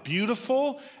live a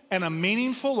beautiful and a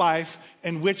meaningful life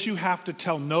in which you have to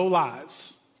tell no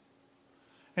lies.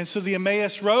 And so the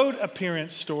Emmaus Road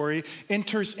appearance story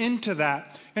enters into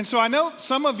that. And so I know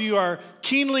some of you are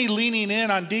keenly leaning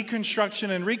in on deconstruction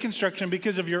and reconstruction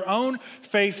because of your own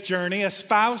faith journey, a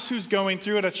spouse who's going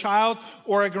through it, a child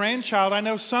or a grandchild. I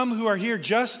know some who are here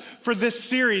just for this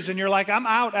series, and you're like, I'm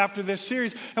out after this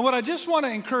series. And what I just want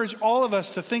to encourage all of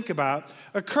us to think about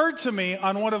occurred to me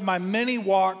on one of my many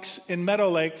walks in Meadow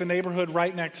Lake, the neighborhood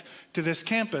right next to this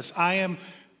campus. I am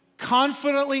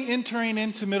confidently entering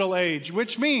into middle age,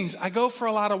 which means I go for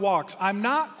a lot of walks. I'm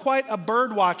not quite a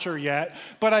bird watcher yet,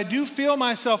 but I do feel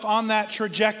myself on that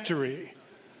trajectory.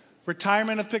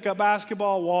 Retirement of pickup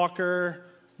basketball, walker,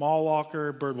 mall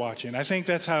walker, bird watching. I think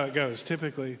that's how it goes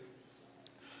typically.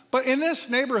 But in this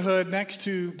neighborhood next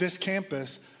to this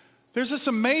campus, there's this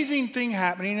amazing thing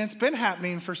happening, and it's been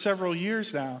happening for several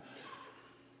years now.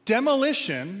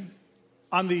 Demolition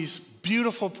on these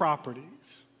beautiful properties.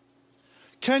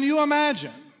 Can you imagine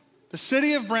the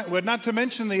city of Brentwood, not to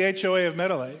mention the HOA of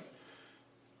Meadow Lake,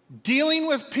 dealing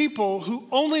with people who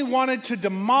only wanted to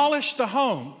demolish the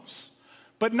homes,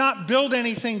 but not build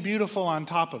anything beautiful on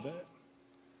top of it?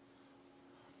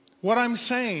 What I'm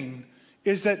saying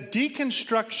is that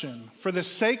deconstruction, for the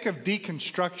sake of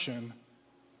deconstruction,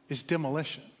 is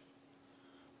demolition.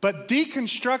 But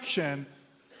deconstruction,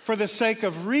 for the sake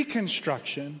of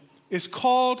reconstruction, is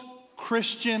called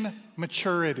Christian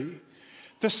maturity.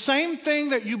 The same thing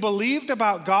that you believed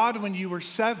about God when you were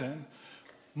 7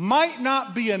 might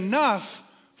not be enough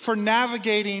for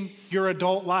navigating your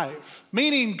adult life.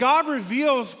 Meaning God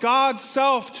reveals God's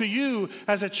self to you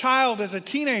as a child, as a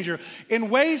teenager, in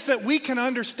ways that we can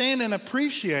understand and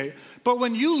appreciate. But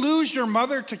when you lose your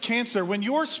mother to cancer, when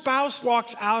your spouse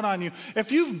walks out on you,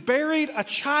 if you've buried a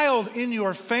child in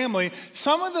your family,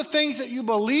 some of the things that you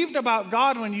believed about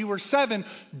God when you were 7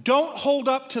 don't hold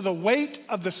up to the weight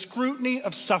of the scrutiny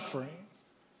of suffering.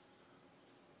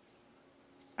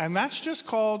 And that's just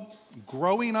called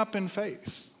growing up in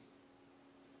faith.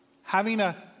 Having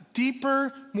a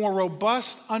deeper, more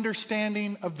robust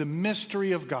understanding of the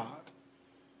mystery of God.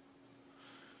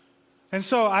 And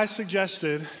so I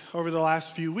suggested over the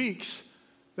last few weeks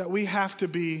that we have to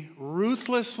be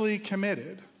ruthlessly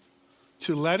committed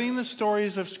to letting the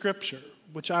stories of Scripture,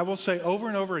 which I will say over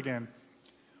and over again,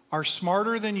 are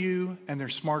smarter than you and they're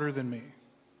smarter than me.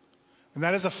 And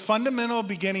that is a fundamental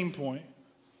beginning point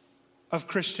of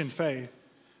Christian faith.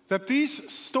 That these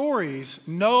stories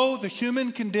know the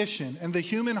human condition and the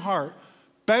human heart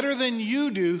better than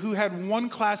you do, who had one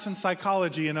class in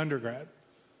psychology in undergrad.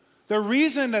 The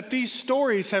reason that these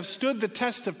stories have stood the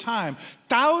test of time,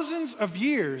 thousands of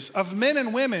years of men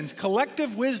and women's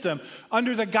collective wisdom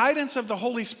under the guidance of the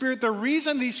Holy Spirit, the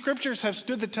reason these scriptures have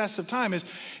stood the test of time is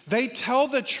they tell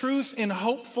the truth in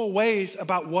hopeful ways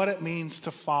about what it means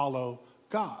to follow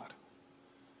God.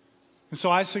 And so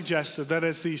I suggested that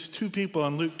as these two people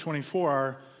in Luke 24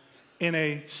 are in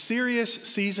a serious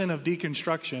season of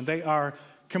deconstruction. They are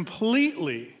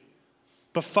completely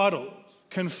befuddled,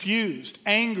 confused,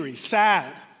 angry,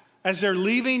 sad, as they're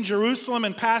leaving Jerusalem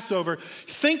and Passover,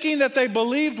 thinking that they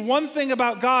believed one thing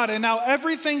about God and now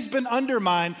everything's been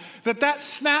undermined, that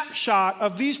snapshot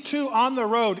of these two on the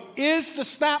road is the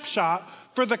snapshot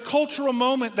for the cultural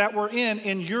moment that we're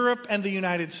in Europe and the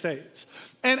United States.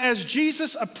 And as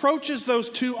Jesus approaches those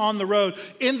two on the road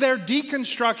in their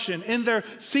deconstruction, in their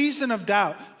season of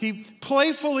doubt, he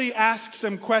playfully asks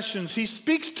them questions. He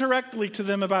speaks directly to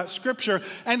them about Scripture.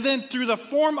 And then through the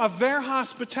form of their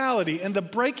hospitality and the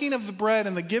breaking of the bread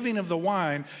and the giving of the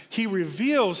wine, he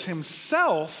reveals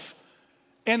himself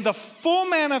in the full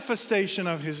manifestation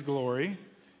of his glory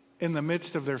in the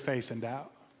midst of their faith and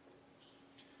doubt.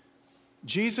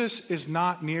 Jesus is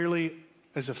not nearly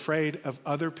as afraid of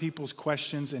other people's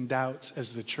questions and doubts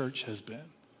as the church has been,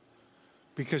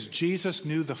 because Jesus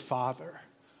knew the Father.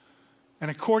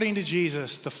 And according to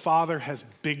Jesus, the Father has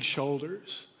big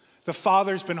shoulders. The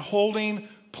Father's been holding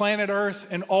planet Earth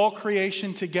and all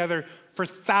creation together for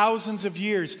thousands of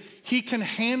years. He can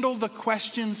handle the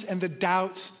questions and the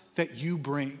doubts that you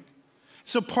bring.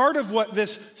 So part of what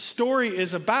this story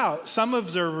is about, some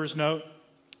observers note,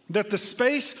 that the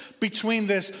space between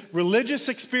this religious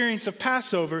experience of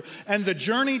Passover and the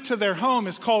journey to their home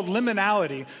is called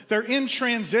liminality. They're in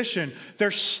transition.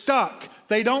 They're stuck.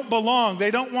 They don't belong. They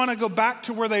don't want to go back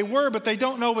to where they were, but they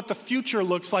don't know what the future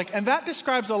looks like. And that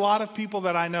describes a lot of people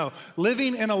that I know,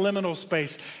 living in a liminal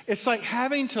space. It's like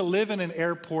having to live in an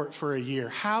airport for a year.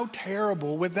 How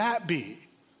terrible would that be?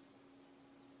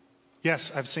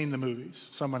 Yes, I've seen the movies.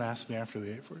 Someone asked me after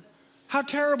the airport. How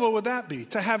terrible would that be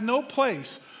to have no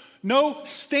place, no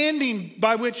standing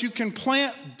by which you can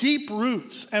plant deep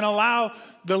roots and allow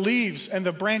the leaves and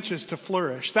the branches to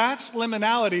flourish? That's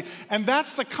liminality, and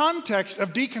that's the context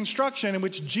of deconstruction in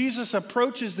which Jesus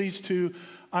approaches these two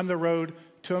on the road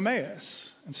to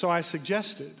Emmaus. And so I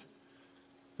suggested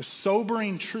the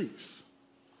sobering truth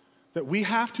that we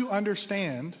have to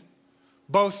understand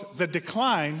both the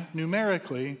decline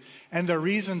numerically and the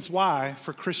reasons why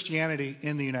for Christianity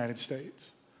in the United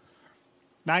States.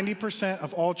 90%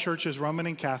 of all churches, Roman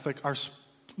and Catholic, are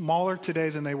smaller today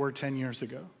than they were 10 years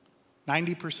ago.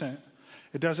 90%.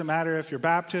 It doesn't matter if you're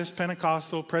Baptist,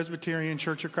 Pentecostal, Presbyterian,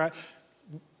 Church of Christ.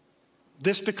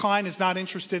 This decline is not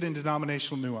interested in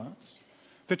denominational nuance.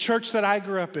 The church that I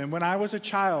grew up in when I was a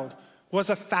child was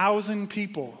 1,000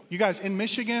 people. You guys, in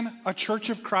Michigan, a Church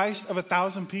of Christ of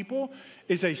 1,000 people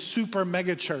is a super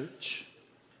mega church.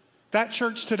 That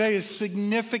church today is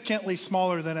significantly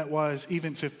smaller than it was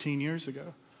even 15 years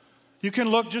ago. You can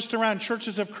look just around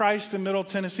Churches of Christ in Middle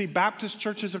Tennessee, Baptist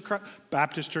Churches of Christ,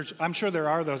 Baptist Church, I'm sure there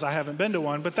are those, I haven't been to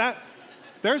one, but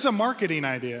there's a marketing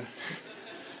idea.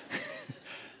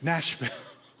 Nashville.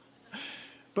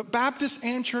 But Baptists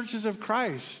and Churches of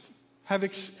Christ have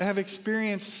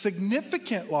experienced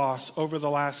significant loss over the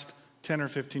last 10 or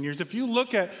 15 years. If you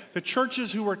look at the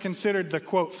churches who were considered the,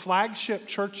 quote, flagship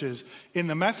churches in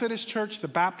the Methodist Church, the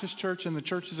Baptist Church, and the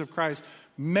Churches of Christ,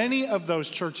 many of those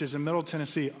churches in Middle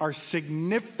Tennessee are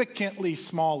significantly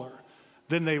smaller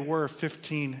than they were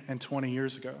 15 and 20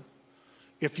 years ago.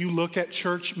 If you look at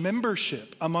church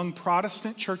membership among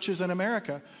Protestant churches in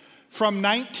America, from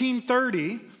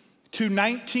 1930 to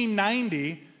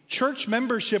 1990, church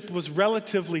membership was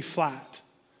relatively flat.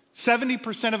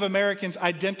 70% of Americans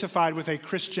identified with a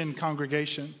Christian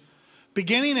congregation.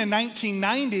 Beginning in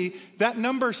 1990, that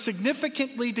number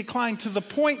significantly declined to the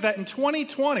point that in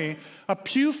 2020, a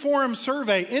Pew Forum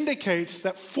survey indicates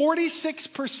that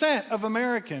 46% of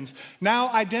Americans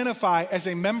now identify as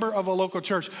a member of a local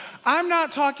church. I'm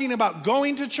not talking about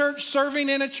going to church, serving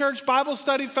in a church, Bible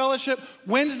study fellowship,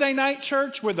 Wednesday night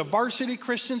church where the varsity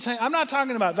Christians hang. I'm not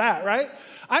talking about that, right?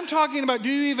 I'm talking about, do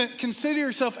you even consider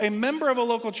yourself a member of a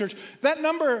local church? That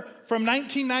number from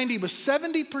 1990 was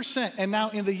 70%, and now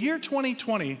in the year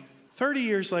 2020, 30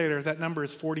 years later, that number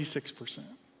is 46%.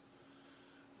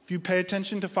 If you pay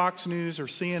attention to Fox News or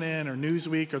CNN or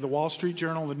Newsweek or the Wall Street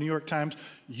Journal, the New York Times,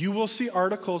 you will see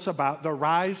articles about the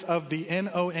rise of the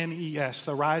N-O-N-E-S,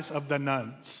 the rise of the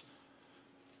nuns.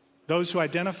 Those who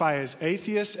identify as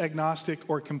atheist, agnostic,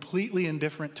 or completely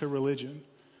indifferent to religion.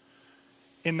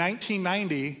 In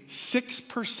 1990,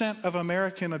 6% of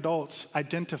American adults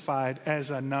identified as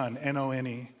a nun,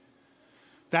 N-O-N-E.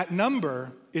 That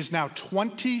number is now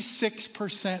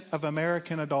 26% of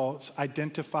American adults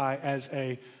identify as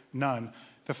a nun,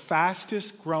 the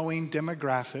fastest growing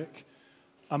demographic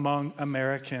among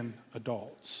American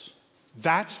adults.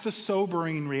 That's the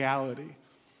sobering reality,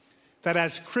 that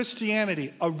as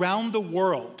Christianity around the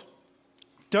world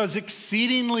does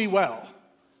exceedingly well,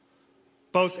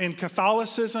 both in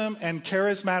Catholicism and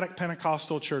charismatic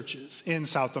Pentecostal churches in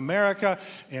South America,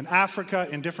 in Africa,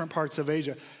 in different parts of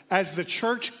Asia. As the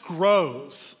church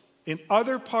grows in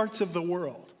other parts of the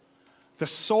world, the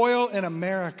soil in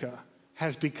America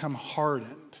has become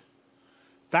hardened.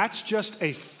 That's just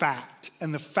a fact,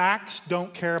 and the facts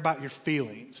don't care about your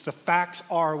feelings. The facts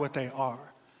are what they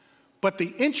are. But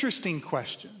the interesting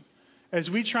question,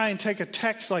 as we try and take a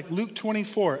text like Luke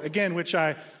 24, again, which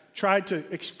I tried to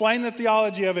explain the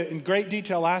theology of it in great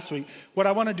detail last week, what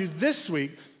I want to do this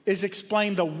week is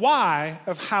explain the why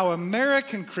of how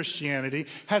American Christianity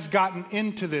has gotten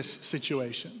into this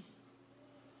situation.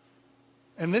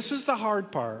 And this is the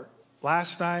hard part.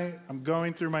 Last night, I'm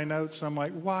going through my notes, and I'm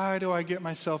like, why do I get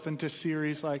myself into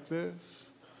series like this?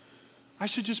 I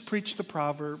should just preach the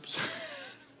Proverbs.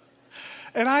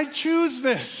 And I choose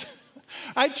this.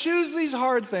 I choose these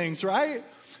hard things, right?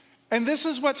 And this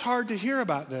is what's hard to hear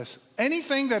about this.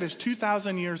 Anything that is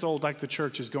 2,000 years old, like the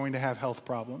church, is going to have health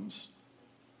problems.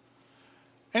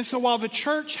 And so while the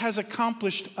church has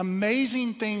accomplished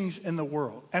amazing things in the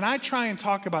world, and I try and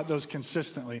talk about those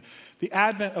consistently, the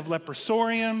advent of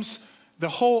leprosariums, the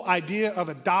whole idea of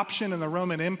adoption in the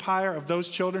Roman Empire of those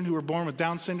children who were born with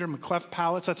Down syndrome and cleft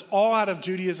palates, that's all out of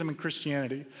Judaism and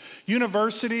Christianity.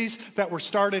 Universities that were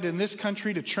started in this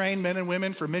country to train men and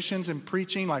women for missions and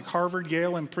preaching, like Harvard,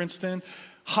 Yale, and Princeton.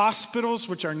 Hospitals,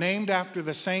 which are named after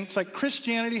the saints. Like,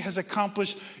 Christianity has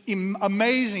accomplished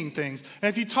amazing things. And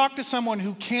if you talk to someone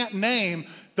who can't name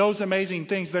those amazing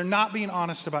things, they're not being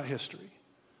honest about history.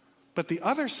 But the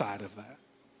other side of that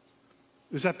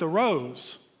is that the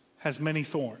rose has many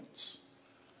thorns.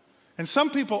 And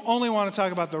some people only want to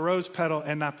talk about the rose petal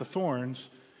and not the thorns.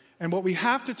 And what we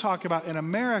have to talk about in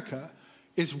America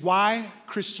is why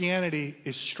Christianity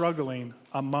is struggling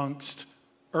amongst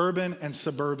urban and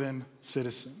suburban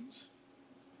citizens.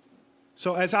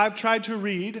 So as I've tried to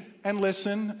read and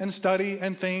listen and study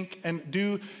and think and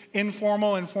do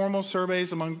informal and formal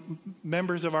surveys among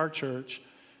members of our church,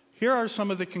 here are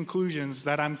some of the conclusions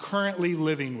that I'm currently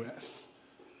living with.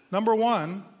 Number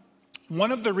one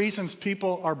of the reasons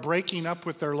people are breaking up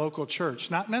with their local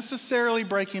church, not necessarily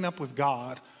breaking up with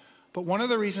God, but one of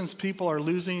the reasons people are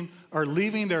leaving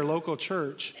their local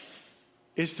church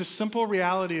is the simple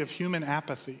reality of human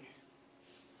apathy.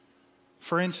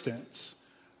 For instance,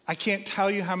 I can't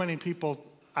tell you how many people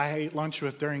I ate lunch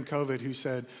with during COVID who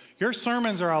said, your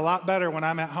sermons are a lot better when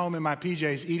I'm at home in my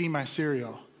PJs eating my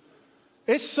cereal.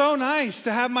 It's so nice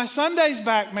to have my Sundays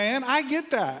back, man. I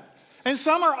get that. And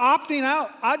some are opting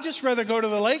out. I'd just rather go to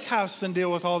the lake house than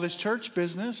deal with all this church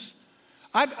business.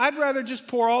 I'd rather just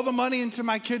pour all the money into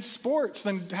my kids' sports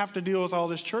than have to deal with all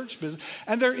this church business.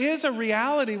 And there is a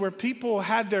reality where people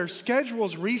had their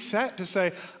schedules reset to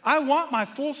say, I want my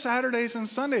full Saturdays and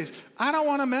Sundays. I don't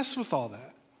want to mess with all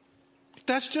that.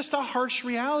 That's just a harsh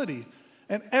reality.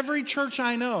 And every church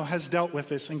I know has dealt with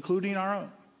this, including our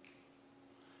own.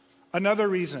 Another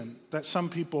reason that some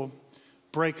people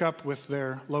break up with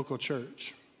their local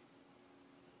church,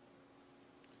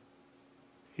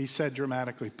 he said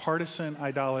dramatically, partisan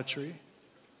idolatry.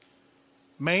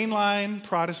 Mainline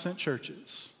Protestant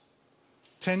churches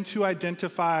tend to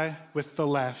identify with the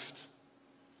left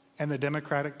and the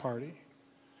Democratic Party.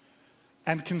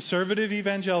 And conservative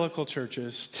evangelical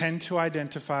churches tend to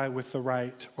identify with the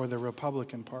right or the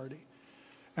Republican Party.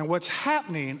 And what's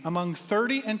happening among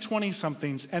 30 and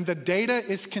 20-somethings, and the data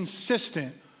is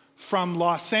consistent from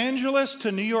Los Angeles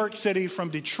to New York City, from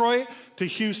Detroit to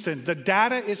Houston, the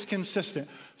data is consistent.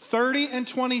 30 and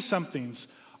 20-somethings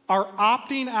are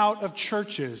opting out of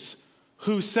churches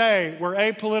who say we're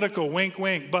apolitical, wink,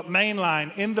 wink, but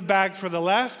mainline, in the bag for the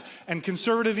left, and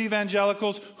conservative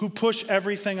evangelicals who push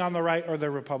everything on the right or the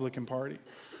Republican Party.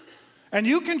 And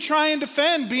you can try and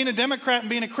defend being a Democrat and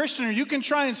being a Christian, or you can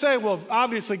try and say, well,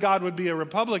 obviously God would be a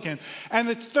Republican. And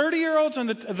the 30-year-olds and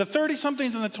the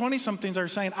 30-somethings and the 20-somethings are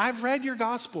saying, I've read your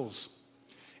Gospels.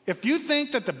 If you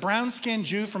think that the brown-skinned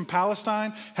Jew from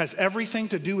Palestine has everything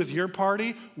to do with your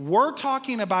party, we're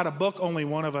talking about a book only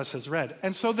one of us has read.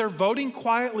 And so they're voting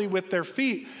quietly with their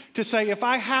feet to say, if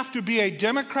I have to be a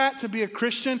Democrat to be a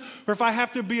Christian, or if I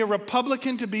have to be a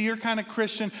Republican to be your kind of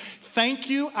Christian, thank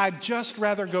you, I'd just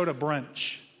rather go to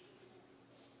brunch.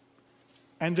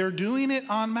 And they're doing it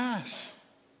en masse.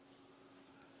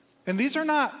 And these are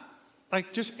not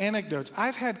like just anecdotes.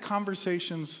 I've had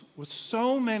conversations with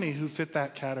so many who fit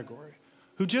that category,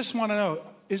 who just want to know,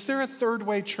 is there a third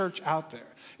way church out there?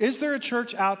 Is there a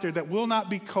church out there that will not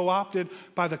be co-opted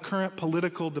by the current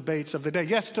political debates of the day?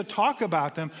 Yes, to talk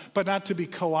about them, but not to be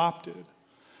co-opted.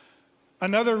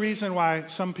 Another reason why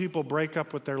some people break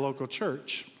up with their local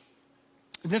church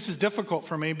This is difficult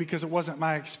for me because it wasn't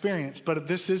my experience, but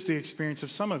this is the experience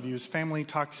of some of you, is family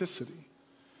toxicity.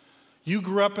 You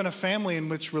grew up in a family in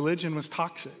which religion was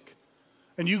toxic.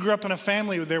 And you grew up in a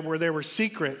family where there were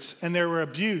secrets and there were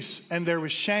abuse and there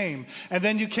was shame. And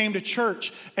then you came to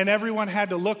church and everyone had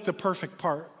to look the perfect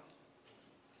part.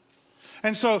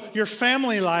 And so your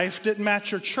family life didn't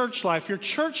match your church life. Your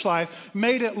church life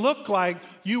made it look like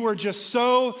you were just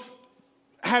so,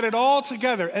 had it all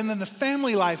together. And then the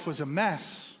family life was a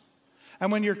mess.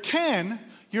 And when you're 10,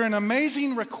 you're an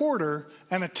amazing recorder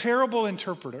and a terrible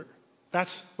interpreter.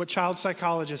 That's what child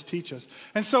psychologists teach us.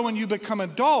 And so when you become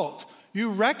adult, you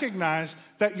recognize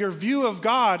that your view of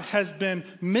God has been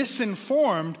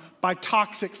misinformed by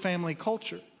toxic family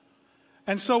culture.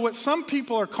 And so what some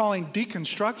people are calling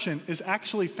deconstruction is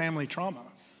actually family trauma.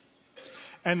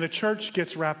 And the church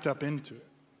gets wrapped up into it.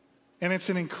 And it's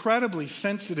an incredibly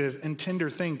sensitive and tender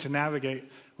thing to navigate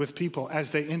with people as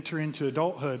they enter into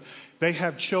adulthood. They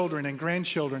have children and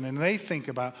grandchildren, and they think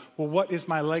about, well, what is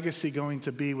my legacy going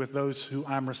to be with those who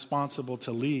I'm responsible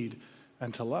to lead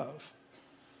and to love?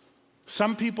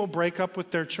 Some people break up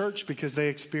with their church because they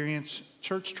experience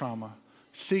church trauma,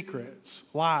 secrets,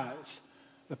 lies.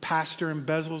 The pastor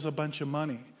embezzles a bunch of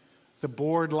money. The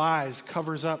board lies,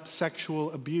 covers up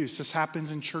sexual abuse. This happens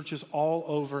in churches all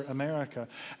over America.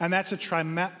 And that's a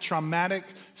traumatic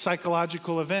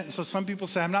psychological event. So some people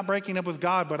say, I'm not breaking up with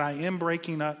God, but I am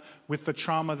breaking up with the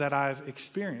trauma that I've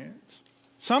experienced.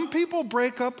 Some people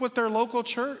break up with their local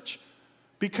church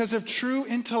because of true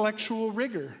intellectual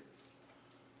rigor.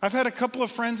 I've had a couple of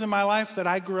friends in my life that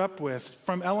I grew up with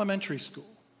from elementary school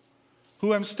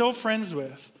who I'm still friends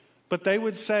with. But they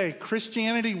would say,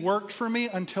 Christianity worked for me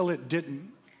until it didn't.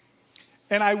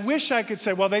 And I wish I could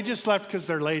say, well, they just left because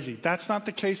they're lazy. That's not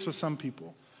the case with some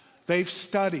people. They've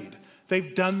studied.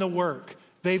 They've done the work.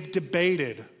 They've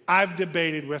debated. I've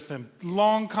debated with them.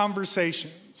 Long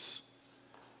conversations.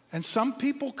 And some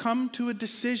people come to a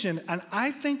decision. And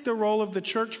I think the role of the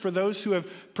church for those who have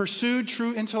pursued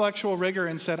true intellectual rigor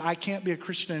and said, I can't be a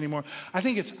Christian anymore. I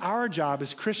think it's our job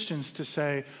as Christians to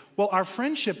say, well, our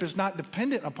friendship is not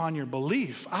dependent upon your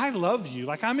belief. I love you.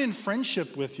 Like, I'm in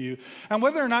friendship with you. And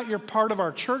whether or not you're part of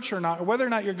our church or not, or whether or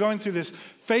not you're going through this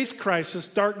faith crisis,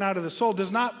 dark night of the soul,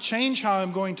 does not change how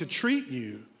I'm going to treat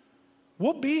you.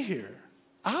 We'll be here.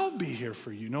 I'll be here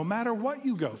for you no matter what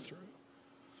you go through.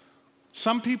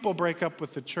 Some people break up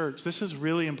with the church. This is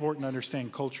really important to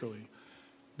understand culturally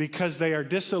because they are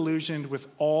disillusioned with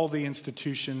all the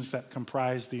institutions that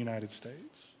comprise the United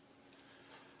States.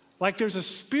 Like, there's a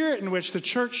spirit in which the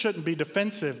church shouldn't be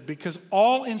defensive because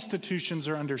all institutions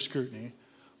are under scrutiny.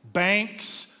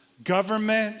 Banks,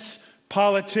 governments,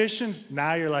 politicians.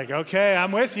 Now you're like, okay,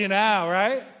 I'm with you now,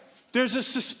 right? There's a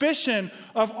suspicion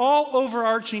of all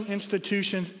overarching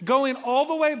institutions going all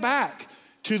the way back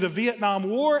to the Vietnam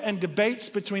War and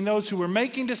debates between those who were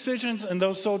making decisions and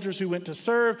those soldiers who went to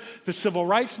serve, the civil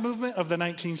rights movement of the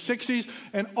 1960s.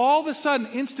 And all of a sudden,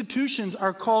 institutions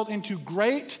are called into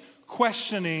great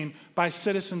questioning by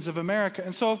citizens of America.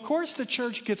 And so, of course, the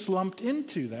church gets lumped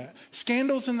into that.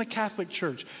 Scandals in the Catholic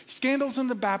Church, scandals in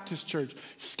the Baptist Church,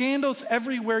 scandals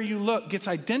everywhere you look gets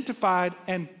identified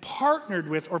and partnered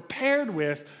with or paired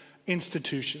with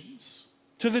institutions.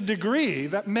 To the degree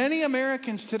that many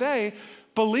Americans today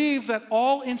believe that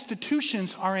all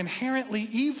institutions are inherently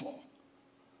evil.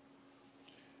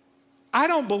 I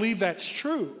don't believe that's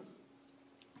true.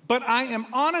 But I am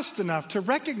honest enough to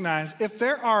recognize if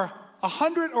there are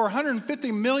 100 or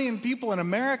 150 million people in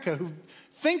America who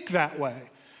think that way,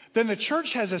 then the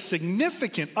church has a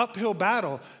significant uphill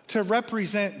battle to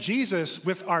represent Jesus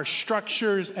with our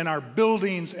structures and our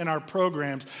buildings and our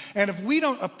programs. And if we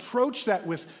don't approach that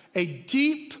with a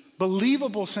deep,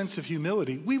 believable sense of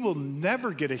humility, we will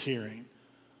never get a hearing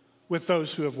with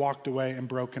those who have walked away and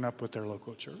broken up with their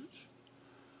local church.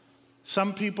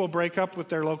 Some people break up with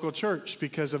their local church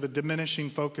because of a diminishing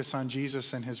focus on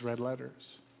Jesus and his red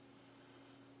letters.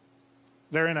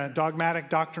 They're in a dogmatic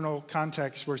doctrinal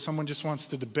context where someone just wants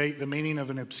to debate the meaning of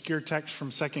an obscure text from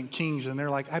 2 Kings, and they're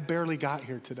like, I barely got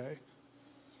here today.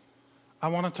 I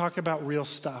want to talk about real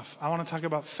stuff. I want to talk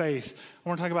about faith. I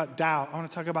want to talk about doubt. I want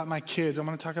to talk about my kids. I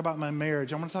want to talk about my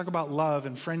marriage. I want to talk about love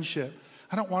and friendship.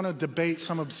 I don't want to debate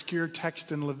some obscure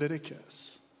text in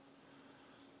Leviticus.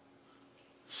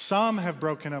 Some have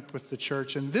broken up with the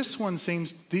church, and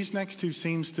these next two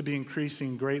seems to be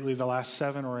increasing greatly the last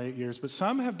 7 or 8 years, but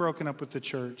some have broken up with the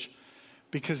church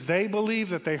because they believe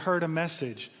that they heard a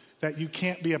message that you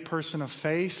can't be a person of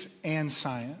faith and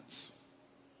science.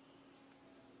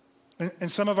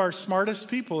 And some of our smartest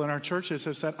people in our churches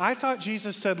have said, I thought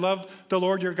Jesus said, love the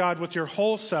Lord your God with your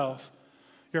whole self,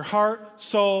 Your heart,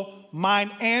 soul,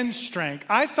 mind, and strength.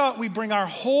 I thought we bring our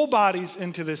whole bodies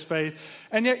into this faith.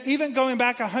 And yet, even going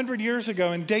back 100 years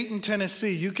ago in Dayton,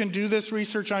 Tennessee, you can do this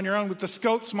research on your own with the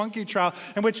Scopes monkey trial,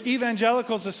 in which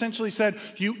evangelicals essentially said,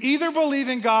 you either believe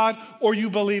in God or you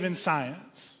believe in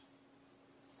science.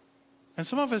 And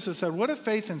some of us have said, what if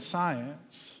faith and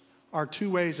science are two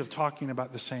ways of talking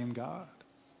about the same God?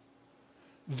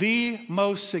 The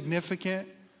most significant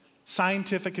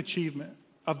scientific achievement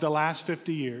of the last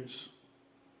 50 years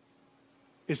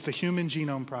is the Human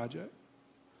Genome Project.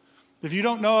 If you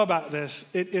don't know about this,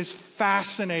 it is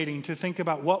fascinating to think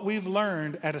about what we've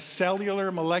learned at a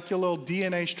cellular, molecular,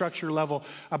 DNA structure level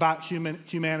about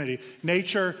humanity.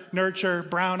 Nature, nurture,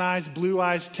 brown eyes, blue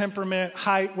eyes, temperament,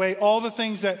 height, weight, all the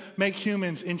things that make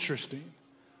humans interesting.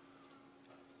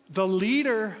 The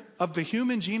leader of the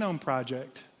Human Genome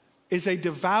Project is a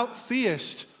devout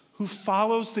theist who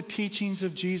follows the teachings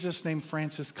of Jesus named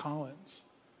Francis Collins.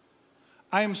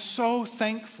 I am so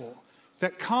thankful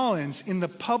that Collins in the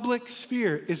public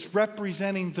sphere is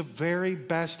representing the very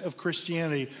best of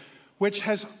Christianity, which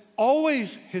has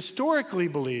always historically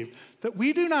believed that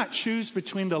we do not choose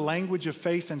between the language of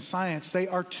faith and science. They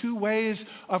are two ways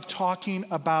of talking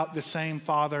about the same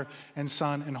Father and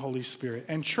Son and Holy Spirit.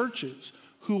 And churches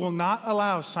who will not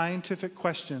allow scientific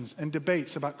questions and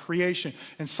debates about creation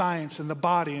and science and the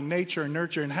body and nature and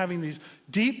nurture and having these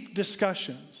deep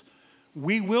discussions,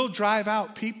 we will drive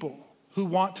out people who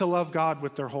want to love God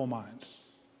with their whole minds.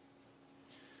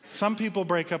 Some people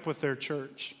break up with their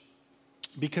church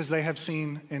because they have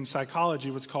seen in psychology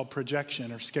what's called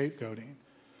projection or scapegoating,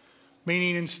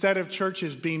 meaning instead of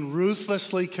churches being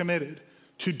ruthlessly committed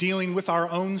to dealing with our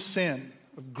own sin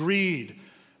of greed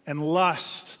and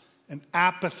lust and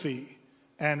apathy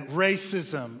and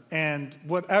racism and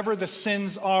whatever the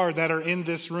sins are that are in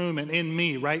this room and in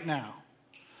me right now,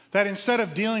 that instead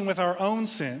of dealing with our own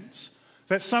sins,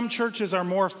 that some churches are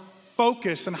more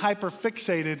focused and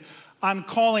hyper-fixated on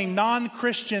calling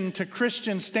non-Christian to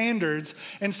Christian standards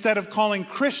instead of calling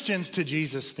Christians to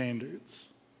Jesus standards.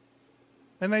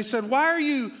 And they said, why are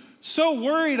you so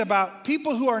worried about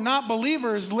people who are not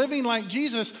believers living like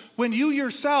Jesus when you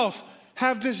yourself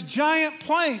have this giant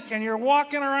plank and you're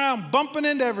walking around bumping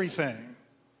into everything?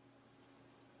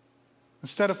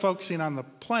 Instead of focusing on the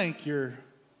plank, you're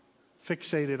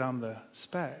fixated on the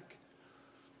speck.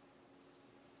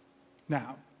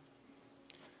 Now,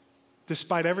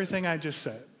 despite everything I just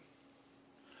said,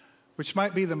 which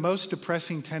might be the most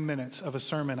depressing 10 minutes of a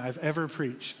sermon I've ever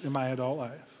preached in my adult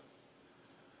life,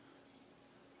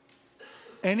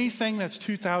 anything that's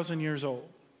 2,000 years old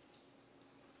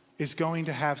is going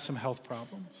to have some health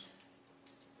problems.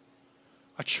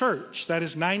 A church that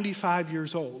is 95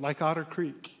 years old, like Otter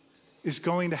Creek, is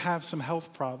going to have some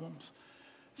health problems.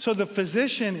 So the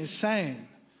physician is saying,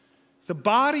 the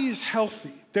body is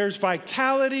healthy. There's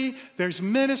vitality, there's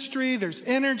ministry, there's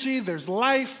energy, there's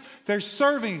life, there's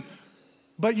serving.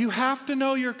 But you have to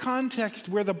know your context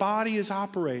where the body is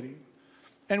operating.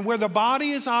 And where the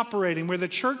body is operating, where the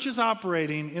church is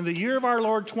operating in the year of our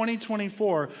Lord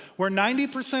 2024, where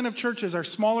 90% of churches are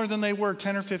smaller than they were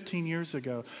 10 or 15 years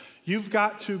ago, you've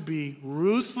got to be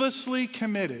ruthlessly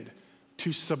committed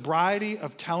to sobriety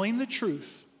of telling the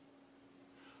truth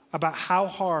about how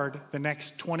hard the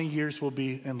next 20 years will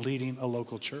be in leading a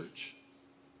local church.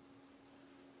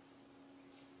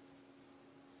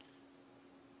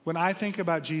 When I think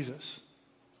about Jesus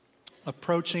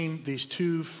approaching these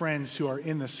two friends who are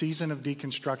in the season of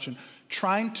deconstruction,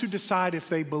 trying to decide if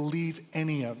they believe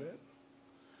any of it,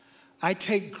 I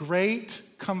take great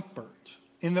comfort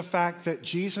in the fact that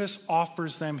Jesus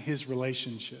offers them his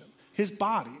relationship, his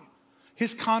body,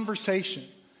 his conversation,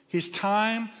 his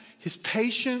time, his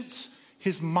patience,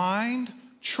 his mind,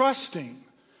 trusting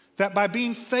that by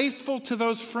being faithful to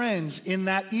those friends in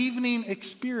that evening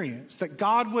experience, that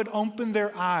God would open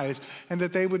their eyes and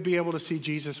that they would be able to see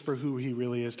Jesus for who he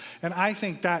really is. And I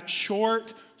think that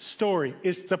short story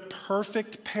is the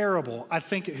perfect parable. I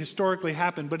think it historically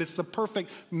happened, but it's the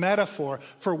perfect metaphor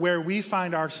for where we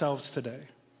find ourselves today.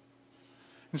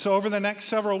 And so over the next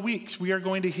several weeks, we are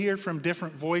going to hear from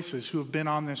different voices who have been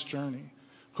on this journey,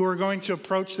 who are going to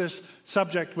approach this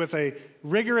subject with a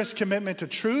rigorous commitment to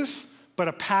truth, but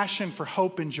a passion for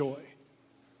hope and joy.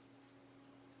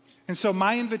 And so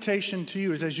my invitation to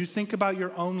you is, as you think about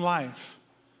your own life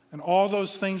and all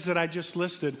those things that I just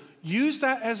listed, use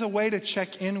that as a way to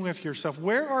check in with yourself.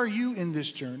 Where are you in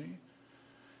this journey?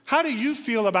 How do you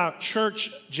feel about church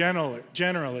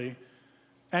generally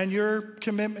and your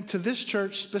commitment to this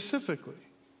church specifically?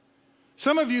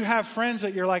 Some of you have friends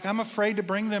that you're like, I'm afraid to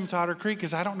bring them to Otter Creek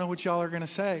because I don't know what y'all are going to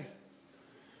say.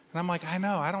 And I'm like, I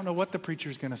know. I don't know what the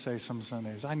preacher's going to say some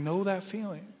Sundays. I know that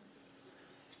feeling.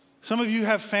 Some of you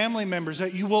have family members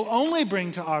that you will only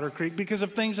bring to Otter Creek because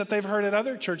of things that they've heard at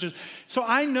other churches. So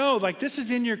I know, like, this is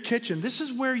in your kitchen. This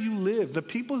is where you live, the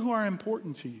people who are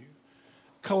important to you.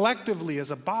 Collectively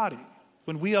as a body,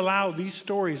 when we allow these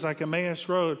stories like Emmaus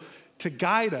Road to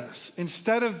guide us,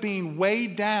 instead of being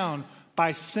weighed down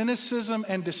by cynicism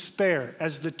and despair,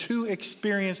 as the two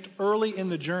experienced early in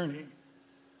the journey,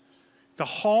 the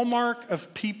hallmark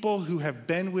of people who have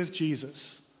been with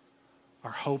Jesus are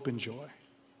hope and joy.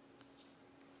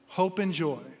 Hope and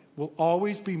joy will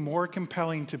always be more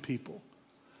compelling to people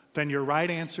than your right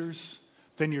answers,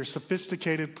 than your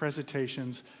sophisticated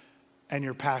presentations, and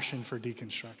your passion for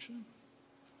deconstruction.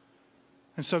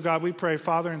 And so, God, we pray,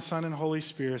 Father and Son and Holy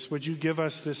Spirit, would you give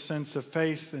us this sense of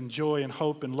faith and joy and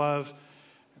hope and love,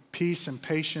 and peace and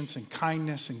patience and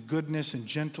kindness and goodness and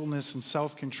gentleness and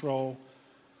self-control,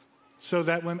 so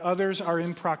that when others are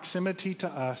in proximity to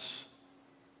us,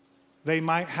 they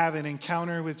might have an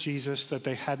encounter with Jesus that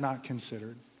they had not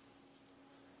considered.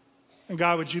 And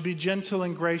God, would you be gentle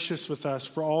and gracious with us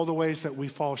for all the ways that we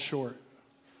fall short,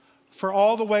 for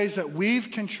all the ways that we've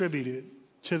contributed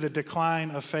to the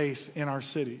decline of faith in our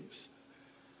cities.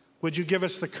 Would you give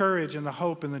us the courage and the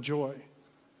hope and the joy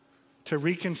to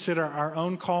reconsider our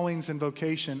own callings and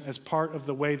vocation as part of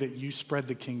the way that you spread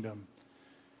the kingdom,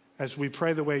 as we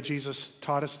pray the way Jesus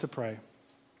taught us to pray.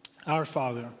 Our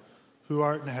Father, who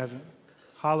art in heaven,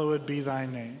 hallowed be thy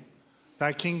name.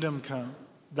 Thy kingdom come,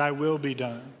 thy will be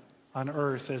done on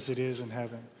earth as it is in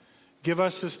heaven. Give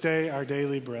us this day our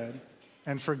daily bread,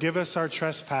 and forgive us our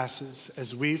trespasses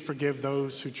as we forgive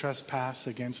those who trespass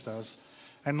against us.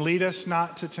 And lead us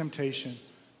not to temptation,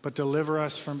 but deliver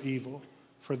us from evil.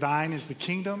 For thine is the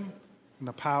kingdom and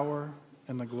the power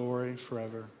and the glory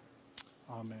forever.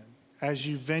 Amen. As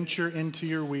you venture into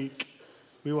your week,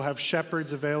 we will have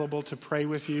shepherds available to pray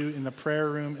with you in the prayer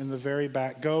room in the very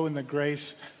back. Go in the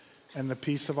grace and the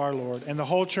peace of our Lord. And the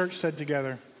whole church said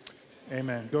together,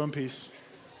 amen. Go in peace.